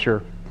a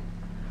picture.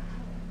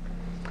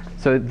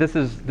 So this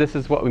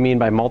is what we mean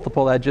by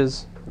multiple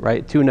edges,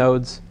 right? Two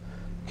nodes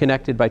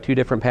connected by two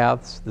different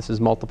paths. This is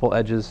multiple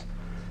edges.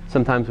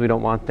 Sometimes we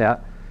don't want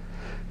that.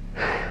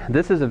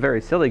 This is a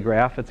very silly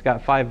graph. It's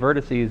got 5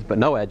 vertices but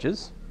no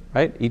edges,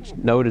 right? Each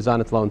node is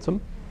on its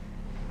lonesome.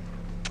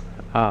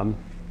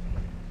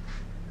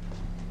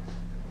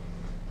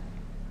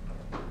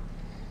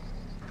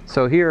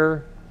 So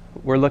here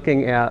we're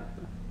looking at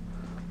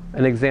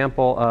an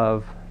example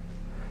of,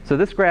 so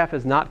this graph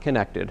is not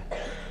connected.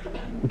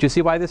 Do you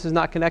see why this is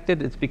not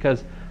connected? It's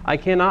because I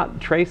cannot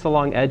trace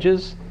along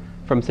edges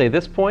from, say,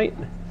 this point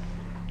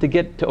to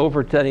get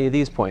over to any of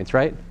these points,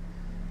 right?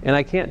 And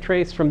I can't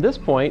trace from this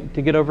point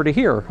to get over to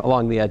here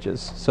along the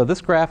edges. So this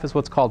graph is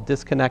what's called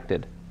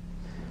disconnected.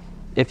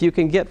 If you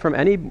can get from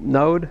any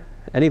node,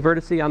 any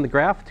vertice on the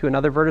graph to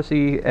another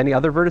vertice, any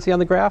other vertice on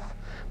the graph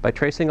by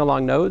tracing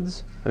along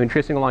nodes,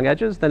 tracing along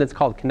edges, then it's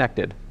called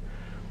connected.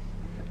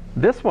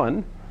 This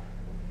one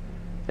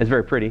is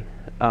very pretty.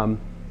 Wait a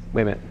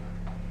minute.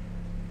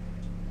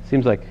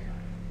 Seems like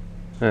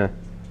that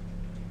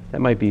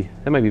might be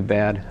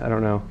bad. I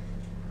don't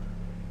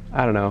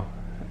know.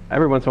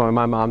 Every once in a while,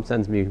 my mom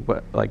sends me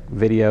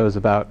videos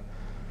about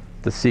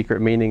the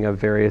secret meaning of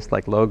various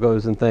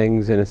logos and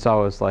things, and it's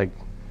always like,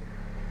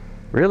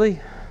 really?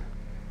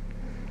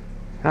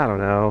 I don't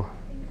know.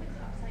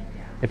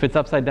 If it's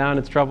upside down,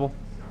 it's trouble.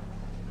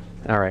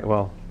 All right.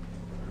 Well,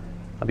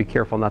 I'll be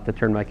careful not to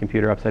turn my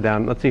computer upside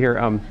down. Let's see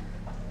here.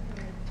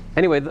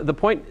 Anyway, the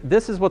point.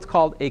 This is what's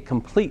called a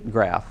complete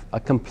graph. A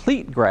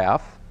complete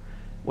graph.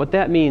 What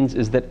that means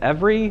is that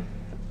every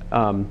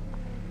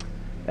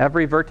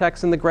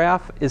vertex in the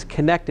graph is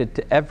connected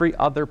to every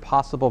other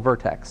possible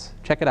vertex.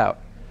 Check it out.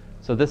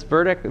 So this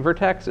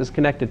vertex is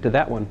connected to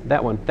that one,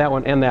 that one, that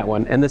one, and that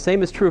one. And the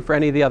same is true for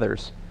any of the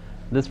others.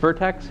 This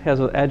vertex has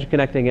an edge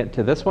connecting it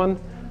to this one,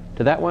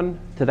 to that one,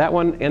 to that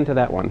one, and to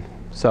that one.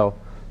 So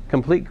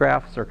complete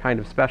graphs are kind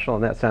of special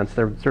in that sense.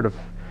 They're sort of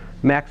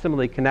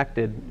maximally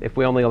connected if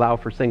we only allow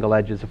for single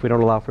edges, if we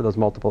don't allow for those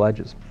multiple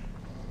edges.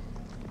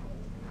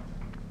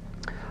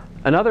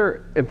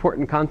 Another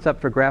important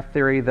concept for graph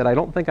theory that I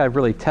don't think I've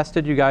really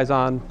tested you guys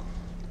on,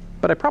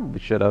 but I probably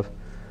should have,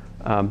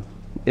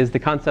 is the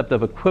concept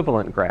of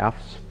equivalent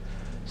graphs.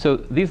 So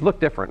these look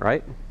different,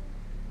 right?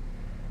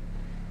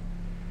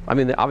 I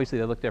mean, obviously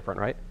they look different,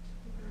 right?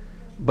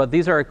 But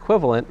these are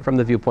equivalent from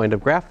the viewpoint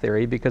of graph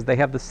theory because they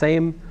have the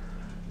same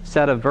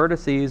set of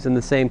vertices and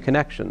the same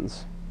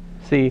connections.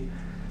 See,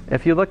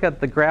 if you look at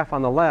the graph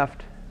on the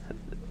left,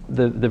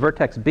 the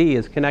vertex B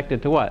is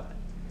connected to what?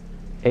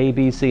 A,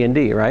 B, C, and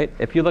D, right?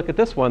 If you look at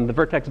this one, the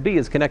vertex B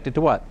is connected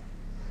to what?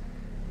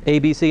 A,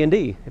 B, C, and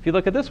D. If you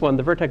look at this one,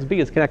 the vertex B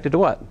is connected to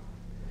what?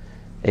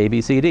 A,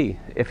 B, C, D.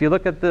 If you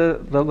look at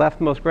the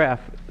leftmost graph,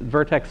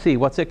 vertex C,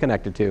 what's it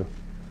connected to?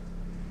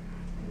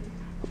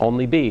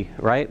 Only B,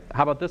 right?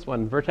 How about this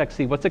one, vertex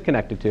C, what's it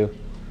connected to?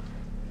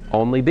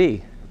 Only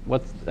B.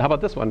 How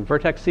about this one,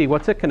 vertex C,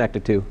 what's it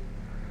connected to?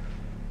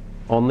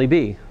 Only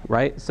B,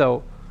 right?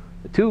 So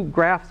the two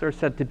graphs are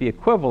said to be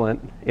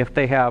equivalent if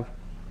they have,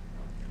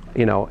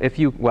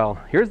 well,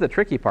 here's the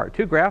tricky part.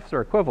 Two graphs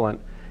are equivalent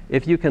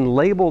if you can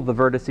label the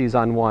vertices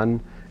on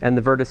one and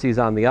the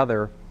vertices on the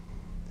other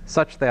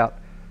such that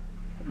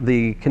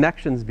the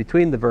connections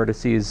between the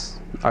vertices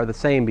are the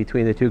same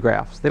between the two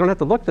graphs. They don't have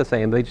to look the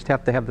same, they just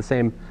have to have the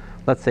same,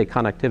 let's say,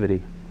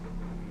 connectivity.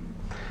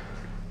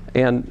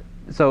 And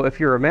so if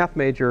you're a math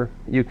major,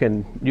 you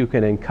can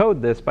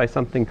encode this by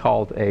something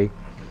called a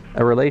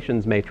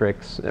relations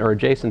matrix or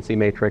adjacency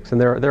matrix, and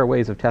there are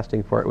ways of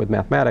testing for it with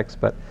mathematics,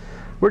 but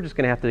we're just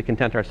going to have to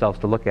content ourselves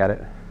to look at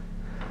it.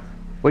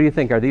 What do you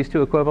think? Are these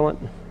two equivalent?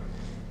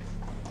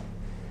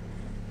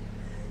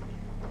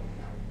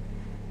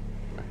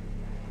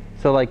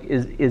 So like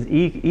is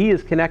E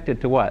is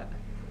connected to what?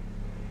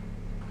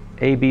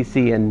 A, B,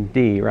 C, and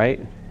D,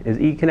 right? Is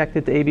E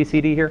connected to A, B,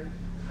 C, D here?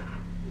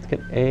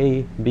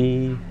 A,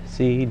 B,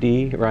 C,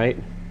 D, right?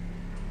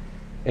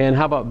 And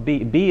how about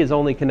B? B is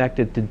only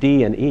connected to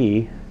D and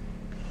E.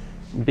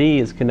 B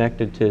is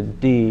connected to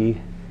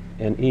D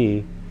and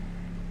E.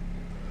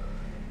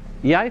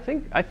 Yeah, I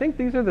think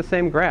these are the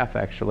same graph,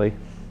 actually.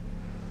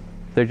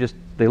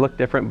 They look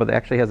different, but they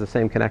actually has the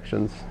same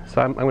connections.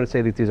 So I'm going to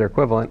say that these are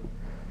equivalent.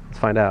 Let's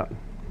find out.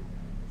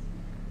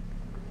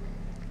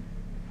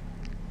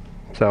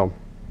 So,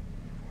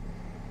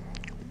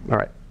 all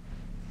right.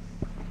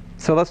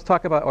 So let's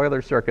talk about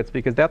Euler circuits,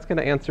 because that's going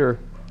to answer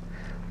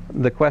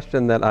the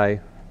question that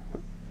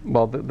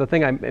the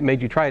thing I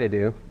made you try to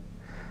do.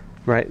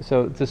 Right?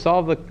 So to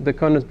solve the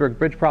Konigsberg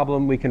bridge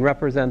problem, we can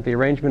represent the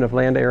arrangement of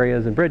land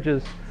areas and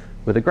bridges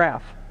with a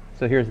graph.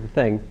 So here's the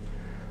thing.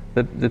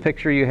 The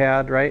picture you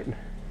had, right,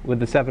 with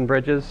the 7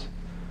 bridges.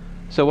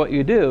 So what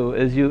you do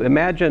is you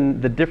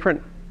imagine the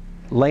different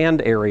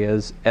land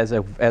areas as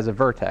a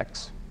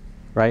vertex,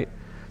 right?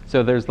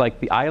 So there's like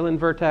the island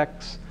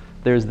vertex,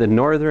 there's the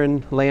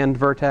northern land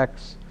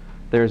vertex,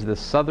 there's the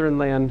southern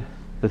land,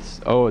 it's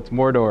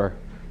Mordor,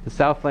 the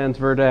Southlands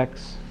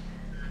vertex.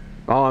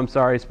 Oh, I'm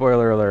sorry,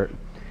 spoiler alert.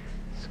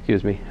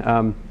 Excuse me.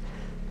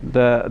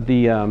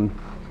 The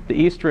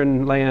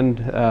eastern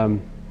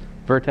land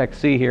vertex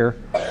C here,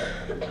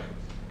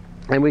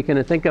 and we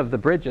can think of the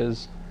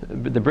bridges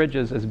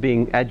as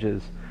being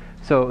edges.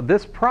 So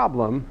this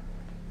problem,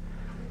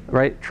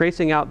 right,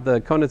 tracing out the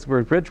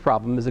Konigsberg bridge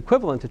problem is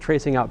equivalent to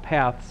tracing out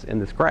paths in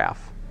this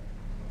graph.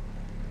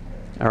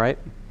 All right?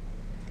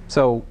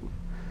 So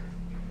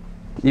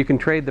you can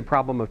trade the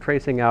problem of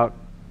tracing out,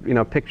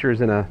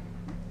 pictures in a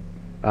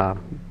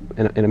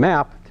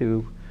map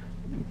to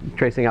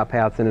tracing out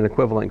paths in an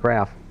equivalent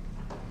graph.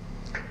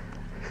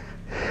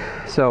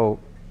 So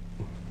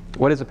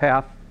what is a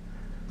path?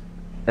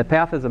 A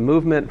path is a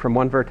movement from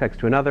one vertex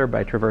to another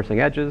by traversing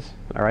edges,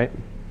 all right?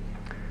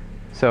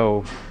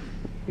 So,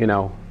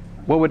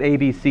 what would A,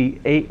 B,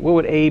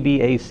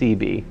 A, C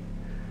be?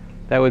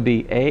 That would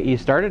be A, you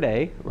start at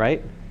A,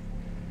 right?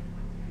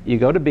 You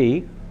go to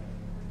B,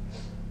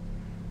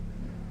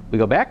 we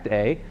go back to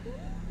A,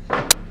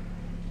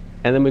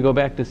 and then we go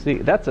back to C.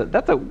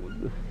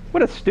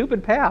 What a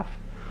stupid path.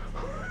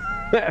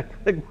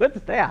 Like, what's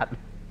that?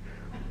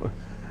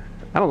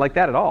 I don't like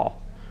that at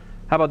all.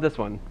 How about this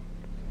one?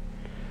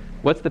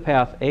 What's the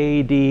path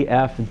A, D,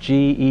 F,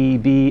 G, E,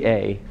 B,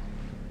 A?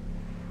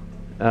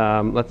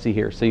 Let's see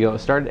here. So you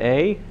start at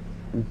A,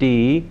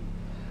 D,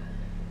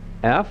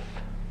 F,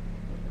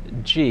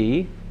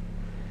 G,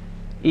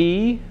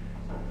 E,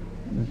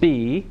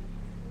 B,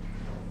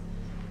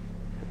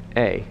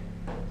 A.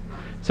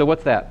 So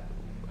what's that?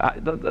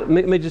 Let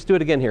me just do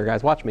it again here,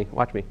 guys. Watch me.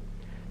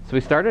 So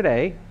we start at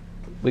A,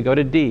 we go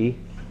to D,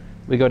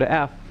 we go to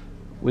F,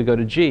 we go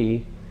to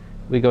G,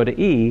 we go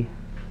to E,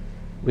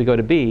 we go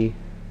to B,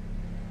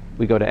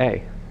 we go to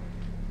A.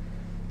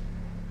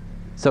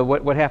 So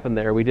what happened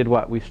there? We did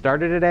what? We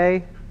started at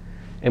A,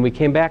 and we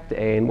came back to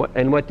A,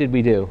 and what did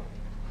we do?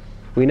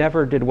 We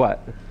never did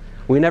what?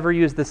 We never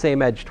used the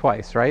same edge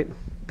twice, right?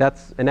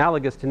 That's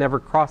analogous to never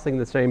crossing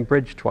the same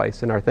bridge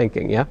twice in our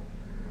thinking, yeah?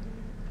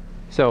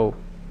 So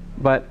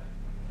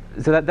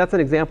that's an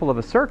example of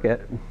a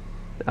circuit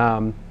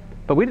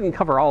But we didn't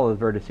cover all of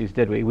the vertices,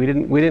 did we? We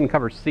didn't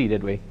cover C,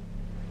 did we?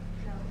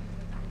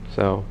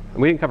 So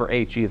we didn't cover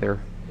H either.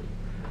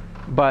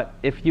 But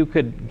if you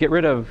could get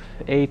rid of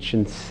H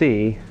and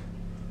C,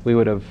 we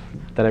would have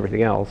done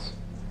everything else.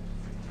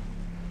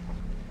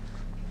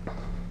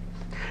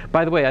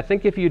 By the way, I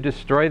think if you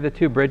destroy the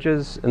two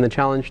bridges in the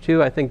challenge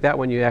 2, I think that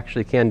one you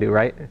actually can do,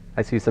 right?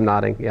 I see some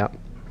nodding, yeah.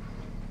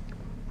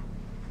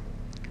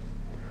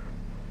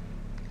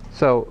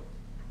 So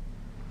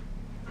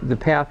the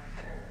path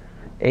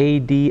A,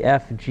 D,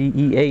 F, G,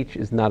 E, H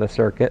is not a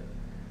circuit.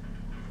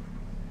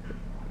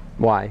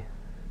 Why?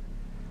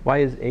 Why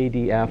is A,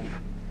 D, F,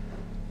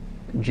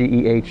 G,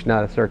 E, H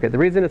not a circuit? The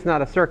reason it's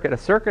not a circuit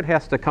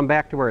has to come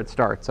back to where it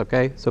starts,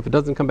 okay? So if it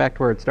doesn't come back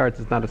to where it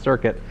starts, it's not a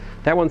circuit.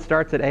 That one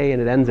starts at A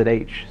and it ends at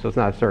H, so it's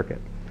not a circuit.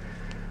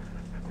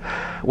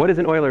 What is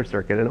an Euler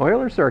circuit? An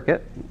Euler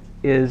circuit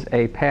is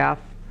a path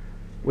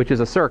which is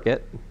a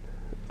circuit,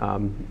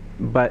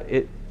 but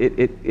it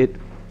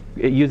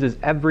uses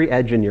every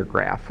edge in your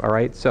graph, all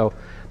right? So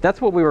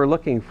that's what we were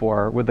looking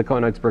for with the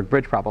Königsberg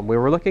bridge problem. We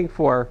were looking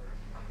for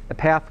a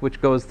path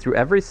which goes through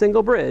every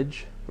single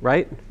bridge,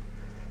 right?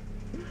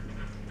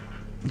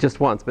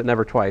 Just once, but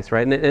never twice,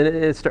 right? And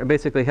it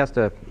basically has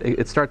to, you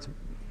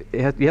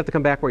have to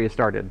come back where you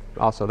started.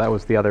 Also, that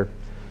was the other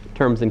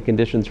terms and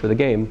conditions for the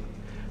game.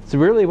 So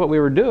really what we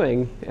were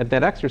doing at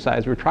that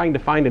exercise, we were trying to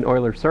find an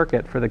Euler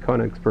circuit for the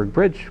Königsberg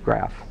bridge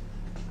graph.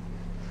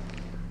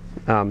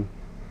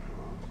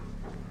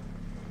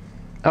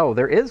 Oh,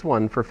 there is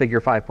one for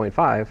figure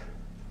 5.5.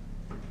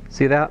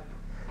 See that?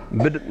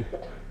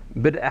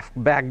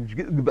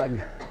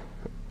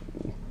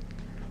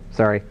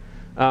 Sorry.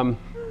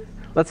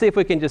 Let's see if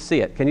we can just see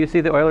it. Can you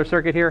see the Euler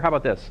circuit here? How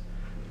about this?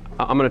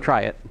 I'm going to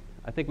try it.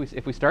 I think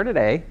if we start at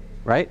A,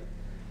 right?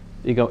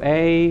 You go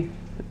A,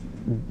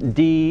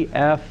 D,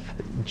 F,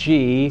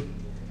 G,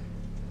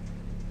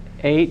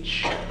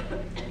 H,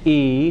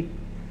 E,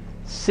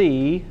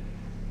 C,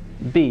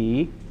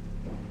 B.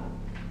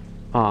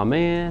 Aw,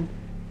 man.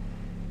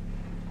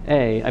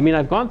 A. I mean,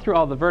 I've gone through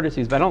all the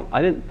vertices, but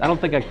I don't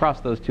think I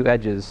crossed those two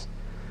edges.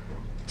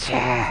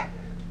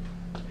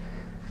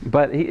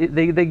 But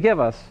they give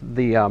us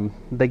the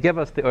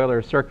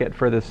Euler circuit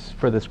for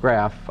this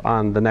graph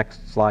on the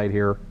next slide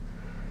here.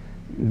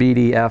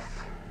 BDF.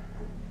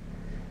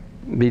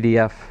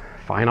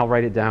 Fine, I'll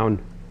write it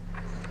down.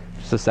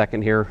 Just a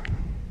second here.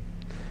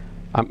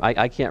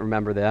 I can't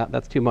remember that.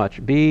 That's too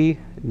much. B,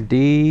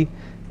 D,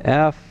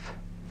 F,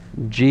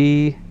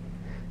 G,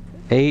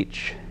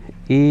 H,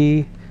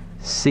 E,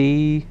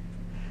 C,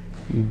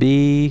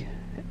 B,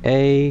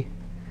 A,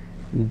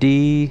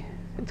 D.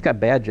 It's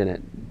got badge in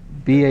it.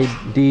 B, A,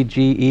 D,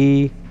 G,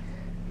 E,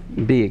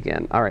 B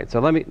again. All right. So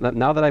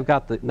now that I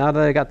got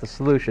the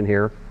solution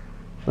here,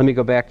 let me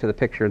go back to the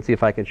picture and see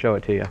if I can show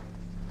it to you.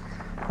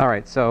 All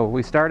right. So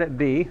we start at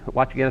B.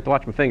 Watch, you have to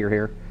watch my finger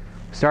here.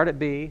 We start at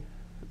B,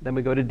 then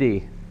we go to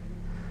D,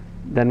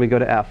 then we go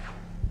to F,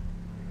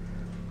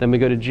 then we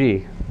go to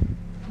G,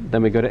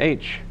 then we go to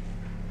H,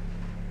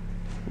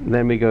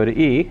 then we go to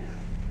E,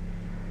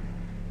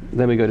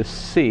 then we go to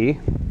C,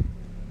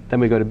 then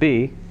we go to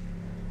B,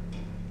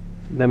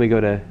 then we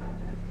go to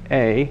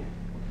A,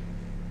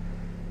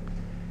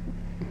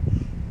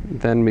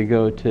 then we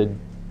go to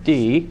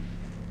D,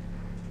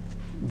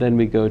 then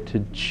we go to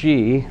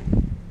G,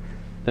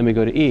 then we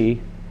go to E,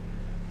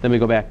 then we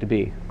go back to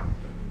B.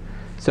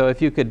 So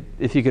if you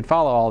could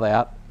follow all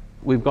that,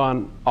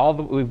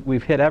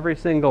 we've hit every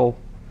single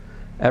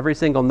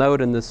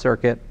node in this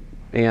circuit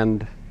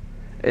and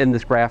in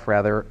this graph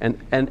rather,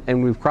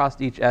 and we've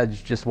crossed each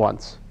edge just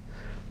once.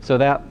 So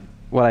that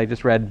what I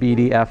just read, B,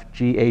 D, F,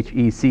 G, H,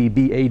 E, C,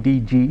 B, A, D,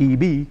 G, E,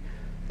 B,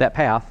 that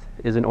path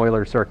is an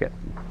Euler circuit.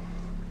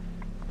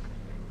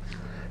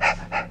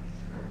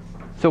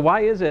 So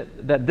why is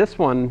it that this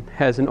one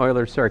has an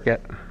Euler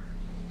circuit,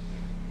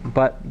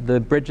 but the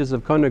bridges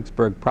of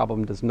Königsberg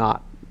problem does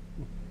not?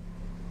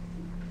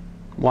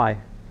 Why?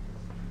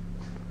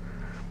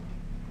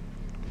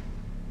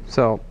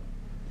 So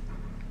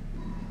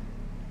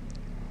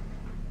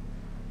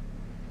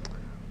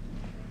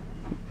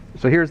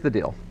here's the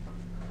deal.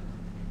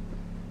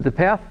 The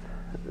path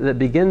that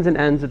begins and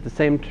ends at the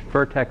same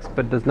vertex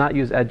but does not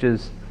use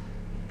edges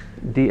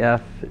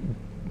DF,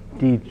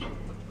 D.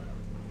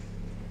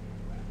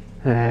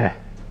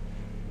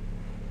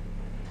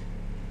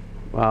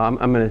 Well,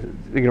 I'm going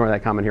to ignore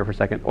that comment here for a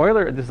second.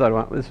 Euler,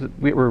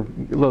 we're a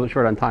little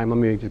short on time. Let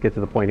me just get to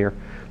the point here.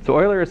 So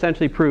Euler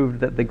essentially proved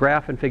that the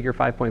graph in figure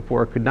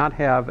 5.4 could not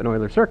have an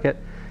Euler circuit.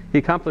 He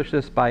accomplished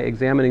this by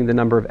examining the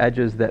number of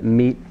edges that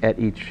met at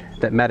each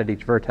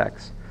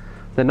vertex.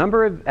 The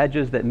number of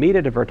edges that meet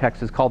at a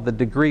vertex is called the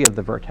degree of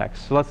the vertex.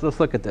 So let's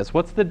look at this.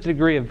 What's the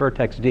degree of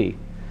vertex D?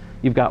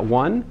 You've got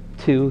 1,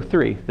 2,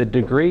 3. The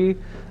degree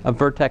of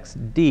vertex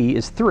D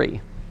is 3.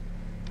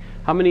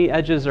 How many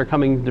edges are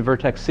coming to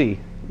vertex C?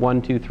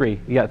 1, 2, 3.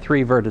 You got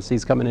 3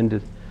 vertices coming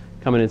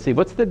in C.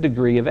 What's the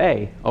degree of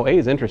A? Oh, A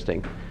is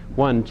interesting.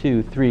 1,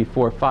 2, 3,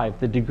 4, 5.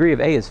 The degree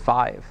of A is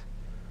 5.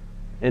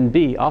 And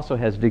B also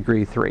has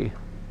degree 3,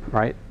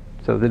 right?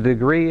 So the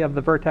degree of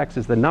the vertex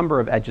is the number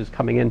of edges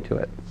coming into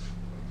it.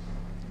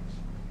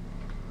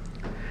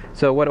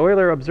 So what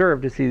Euler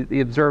observed is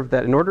he observed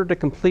that in order to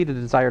complete a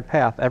desired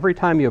path, every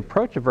time you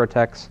approach a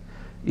vertex,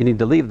 you need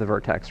to leave the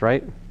vertex,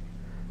 right?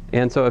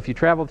 And so if you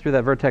traveled through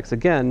that vertex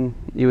again,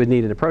 you would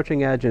need an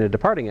approaching edge and a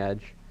departing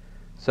edge.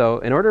 So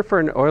in order for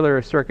an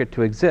Euler circuit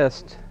to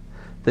exist,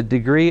 the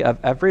degree of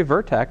every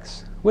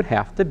vertex would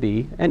have to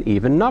be an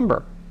even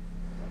number,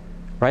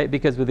 right?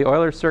 Because with the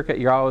Euler circuit,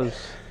 you're always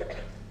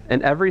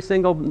in every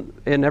single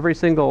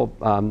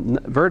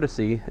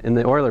vertice in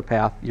the Euler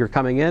path, you're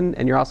coming in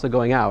and you're also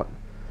going out,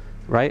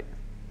 right?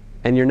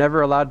 And you're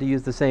never allowed to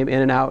use the same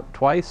in and out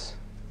twice.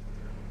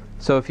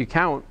 So if you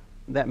count,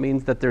 that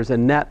means that there's a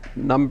net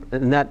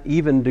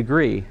even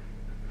degree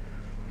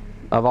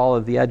of all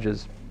of the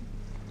edges.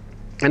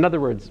 In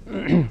other words,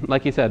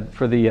 like you said,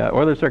 for the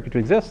Euler circuit to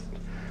exist,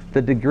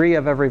 the degree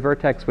of every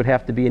vertex would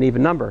have to be an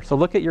even number. So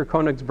look at your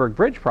Königsberg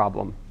bridge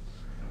problem.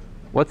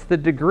 What's the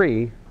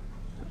degree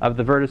of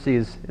the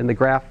vertices in the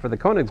graph for the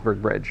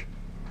Königsberg bridge?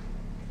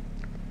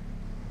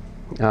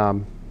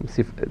 Let's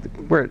see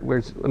if,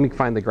 let me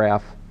find the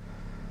graph.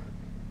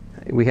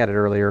 We had it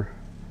earlier,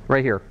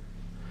 right here.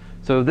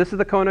 So this is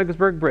the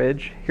Königsberg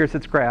bridge. Here's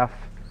its graph.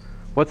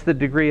 What's the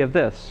degree of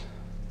this?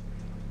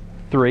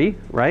 3,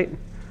 right?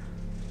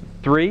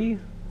 3,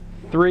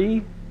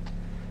 3,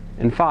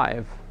 and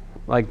 5.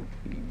 Like,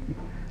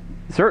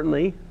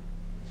 certainly,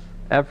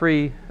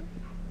 every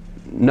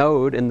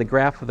node in the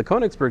graph of the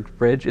Königsberg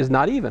bridge is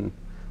not even.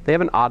 They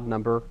have an odd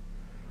number,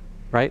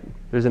 right?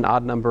 There's an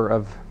odd number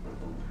of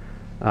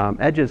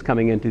edges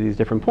coming into these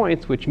different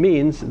points, which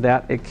means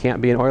that it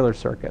can't be an Euler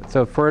circuit.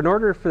 So in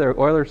order for the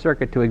Euler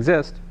circuit to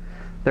exist,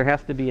 there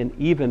has to be an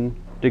even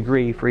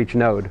degree for each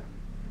node.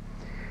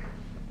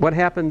 What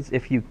happens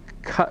if you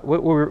cut,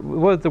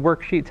 what does the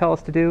worksheet tell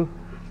us to do?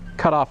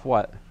 Cut off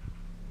what?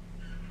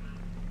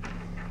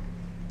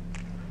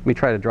 Let me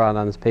try to draw it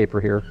on this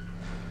paper here,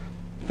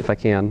 if I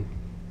can.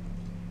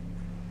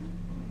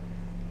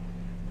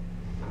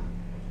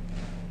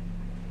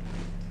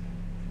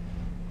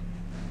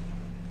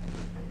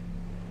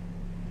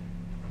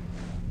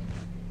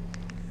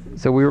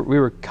 So we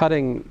were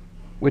cutting,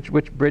 which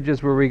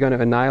bridges were we going to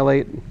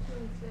annihilate?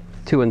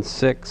 2 and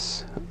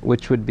 6,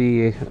 which would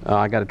be,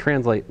 I got to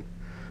translate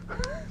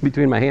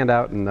between my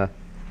handout and the,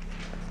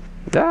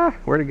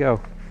 where'd it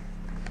go?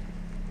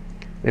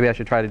 Maybe I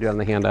should try to do it on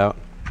the handout.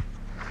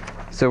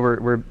 So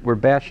we're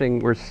bashing,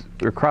 we're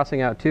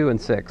crossing out 2 and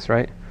 6,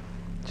 right?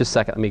 Just a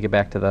second, let me get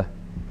back to the.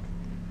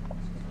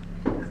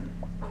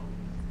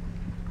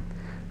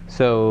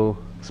 So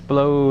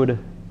explode.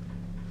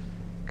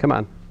 Come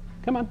on,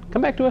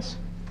 come back to us.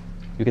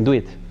 You can do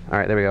it. All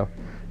right, there we go.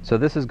 So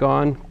this is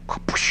gone,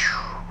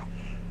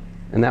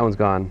 and that one's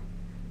gone.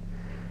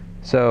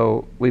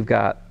 So we've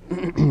got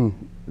the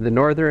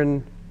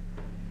northern,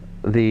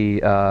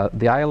 the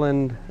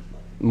island,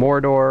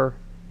 Mordor,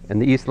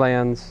 and the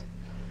Eastlands.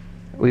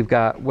 We've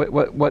got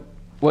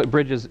what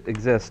bridges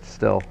exist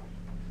still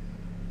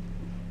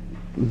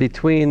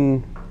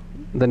between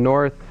the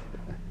north.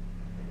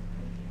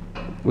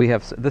 We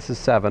have, this is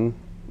 7,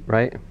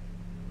 right?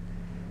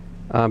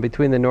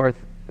 Between the north,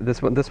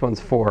 this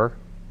one's 4,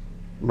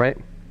 right?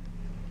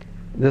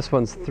 This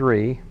one's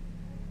 3,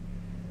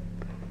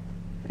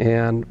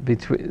 and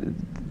between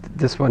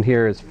this one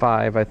here is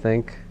 5, I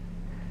think.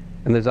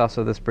 And there's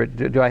also this bridge.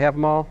 Do I have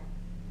them all?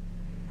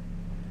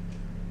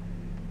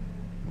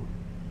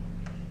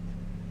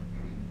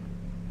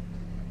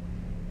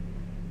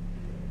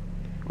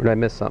 Or did I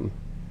miss something?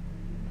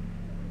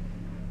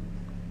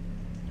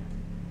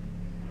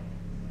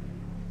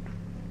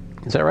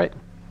 Is that right?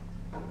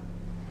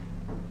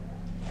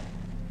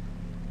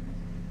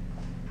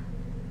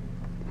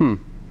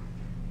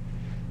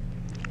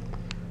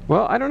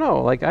 Well, I don't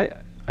know. Like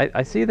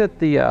I see that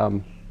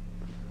the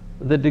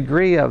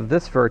degree of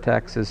this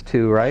vertex is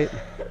 2, right?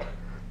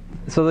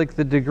 So like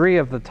the degree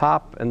of the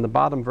top and the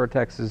bottom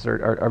vertexes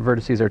are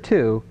vertices are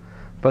 2,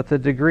 but the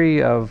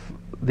degree of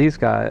these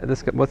guys,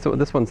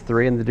 this one's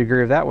 3, and the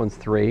degree of that one's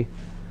 3.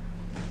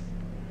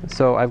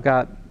 So I've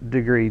got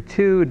degree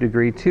 2,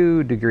 degree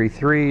 2, degree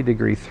 3,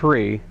 degree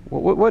 3.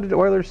 What did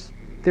Euler's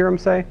theorem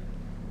say?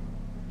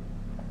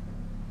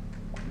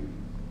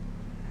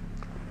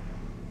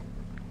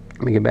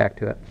 Let me get back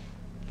to it.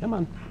 Come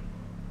on.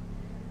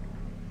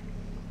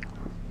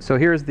 So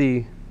here's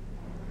a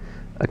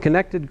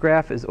connected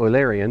graph is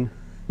Eulerian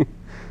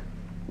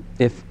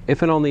if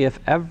and only if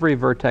every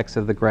vertex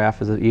of the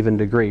graph is an even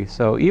degree.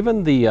 So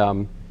even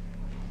the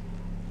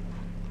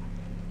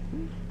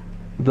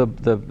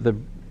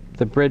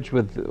bridge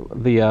with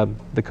the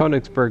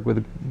Königsberg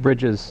with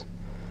bridges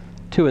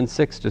 2 and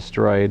 6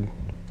 destroyed.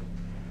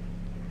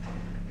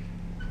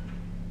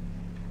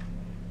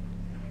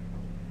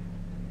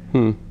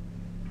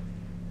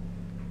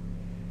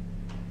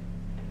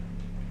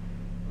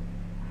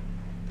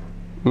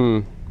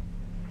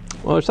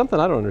 Well, there's something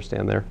I don't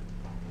understand there.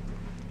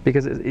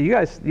 Because you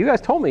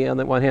guys told me on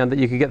the one hand that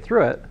you could get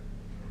through it.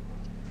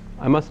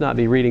 I must not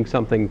be reading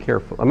something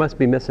careful. I must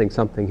be missing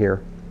something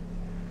here.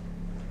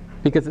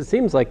 Because it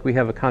seems like we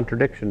have a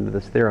contradiction to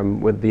this theorem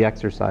with the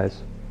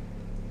exercise.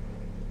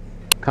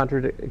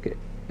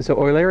 So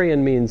Eulerian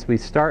means we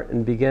start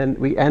and begin,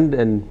 we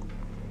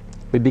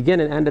begin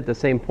and end at the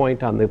same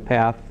point on the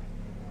path,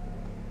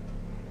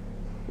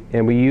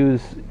 and we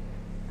use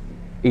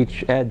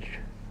each edge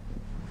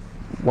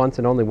once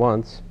and only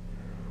once.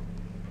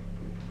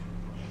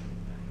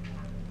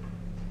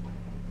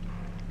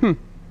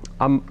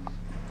 I'm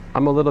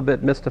a little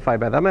bit mystified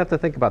by that. I'm gonna have to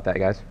think about that,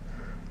 guys.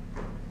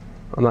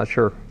 I'm not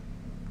sure.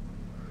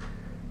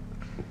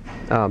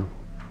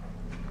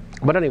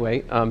 But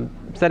anyway,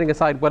 setting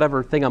aside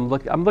whatever thing I'm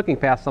looking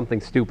past something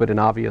stupid and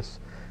obvious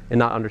and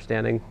not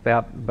understanding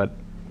that, but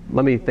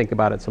let me think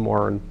about it some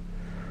more and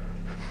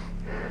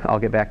I'll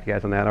get back to you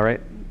guys on that, all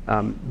right?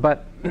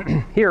 But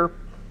here,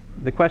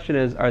 the question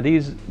is,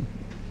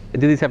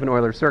 do these have an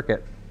Euler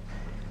circuit?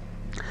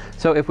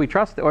 So if we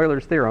trust the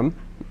Euler's theorem,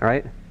 all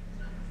right,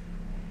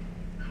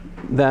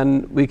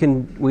 then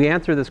we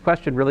answer this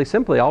question really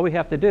simply. All we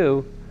have to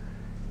do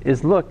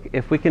is look,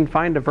 if we can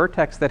find a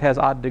vertex that has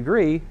odd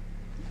degree,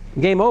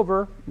 game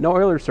over, no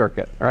Euler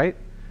circuit, right?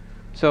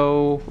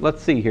 So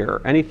let's see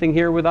here. Anything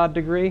here with odd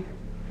degree?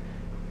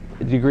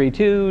 Degree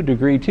 2,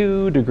 degree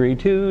 2, degree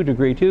 2,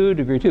 degree 2,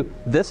 degree 2.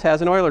 This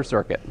has an Euler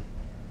circuit.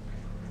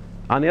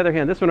 On the other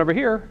hand, this one over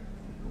here,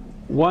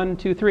 1,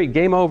 2, 3,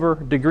 game over,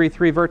 degree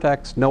 3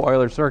 vertex, no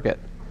Euler circuit.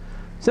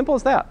 Simple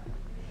as that.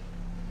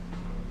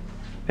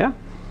 Yeah?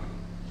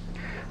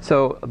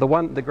 So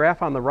the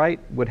graph on the right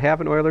would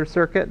have an Euler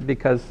circuit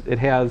because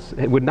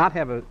it would not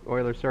have an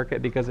Euler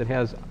circuit because it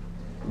has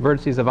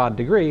vertices of odd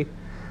degree,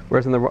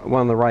 whereas the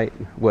one on the right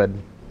would.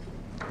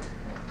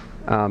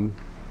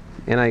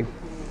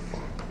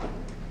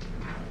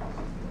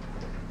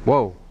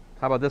 Whoa,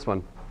 how about this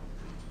one?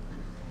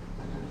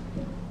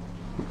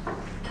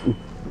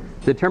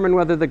 Determine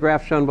whether the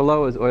graph shown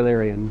below is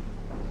Eulerian.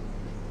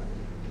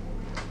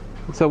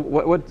 So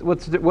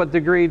what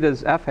degree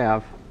does F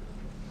have?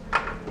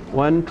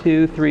 1,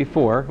 2, 3,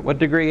 4. What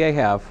degree A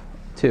have?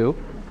 2.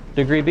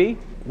 Degree B?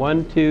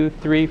 1, 2,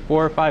 3,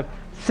 4, 5,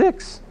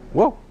 6.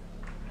 Whoa.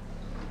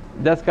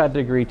 That's got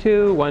degree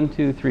 2, 1,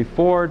 2, 3,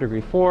 4,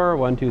 degree 4,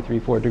 1, 2, 3,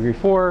 4, degree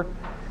 4.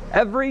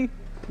 Every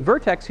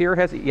vertex here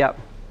has, yep.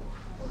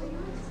 Will you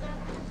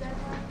accept the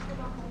deadline for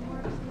the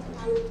homework since you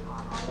haven't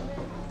taught all of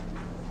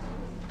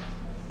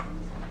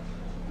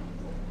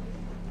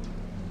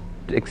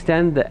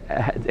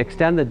it?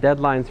 Extend the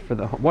deadlines for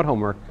the what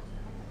homework?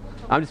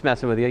 I'm just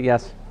messing with you.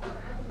 Yes.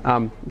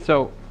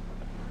 So,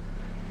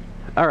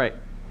 all right.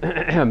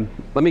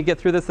 Let me get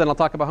through this, then I'll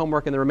talk about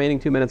homework in the remaining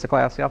 2 minutes of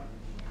class. Yeah.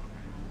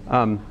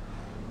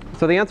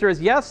 So the answer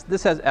is yes.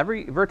 This has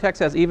every vertex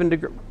has even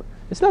degree.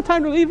 It's not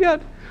time to leave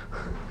yet.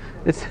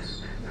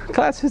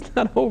 Class is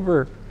not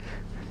over.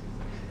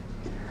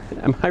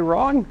 Am I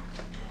wrong?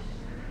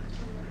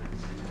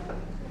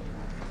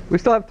 We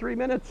still have 3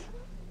 minutes.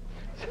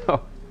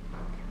 So.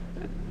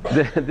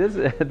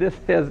 This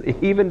has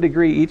even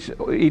degree each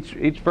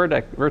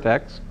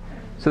vertex,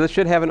 so this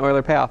should have an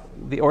Euler path.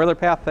 The Euler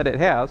path that it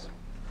has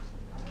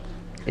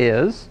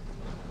is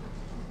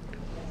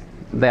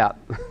that.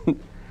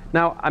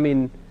 Now, I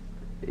mean,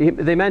 he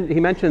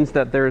mentions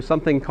that there's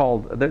something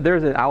called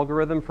there's an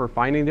algorithm for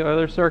finding the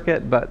Euler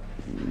circuit, but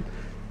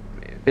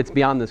it's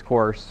beyond this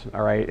course,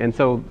 all right. And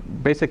so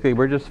basically,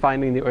 we're just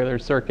finding the Euler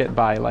circuit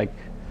by like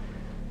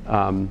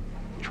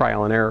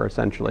trial and error,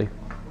 essentially.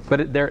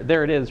 But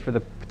there it is for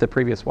the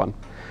previous one.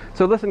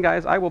 So listen,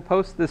 guys, I will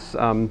post this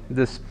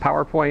this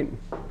PowerPoint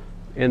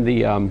in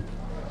the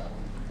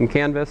in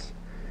Canvas,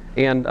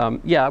 and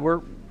yeah,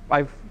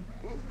 I've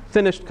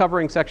finished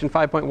covering section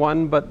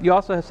 5.1, but you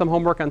also have some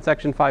homework on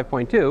section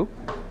 5.2.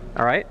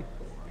 All right,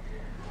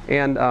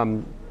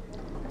 and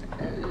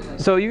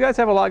so you guys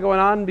have a lot going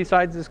on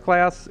besides this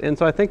class, and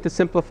so I think to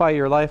simplify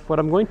your life, what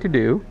I'm going to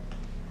do,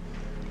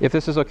 if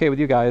this is okay with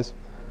you guys,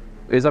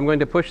 is I'm going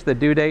to push the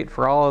due date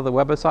for all of the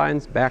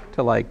WebAssigns back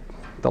to like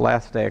the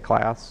last day of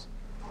class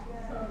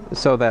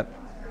so that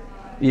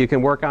you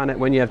can work on it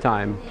when you have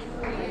time.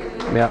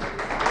 Yeah.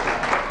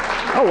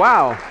 Oh,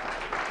 wow.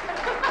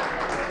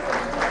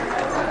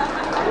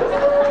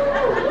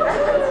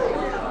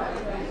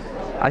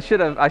 I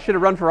should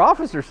have run for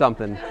office or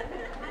something.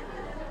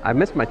 I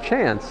missed my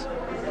chance.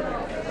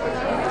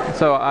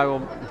 So I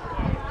will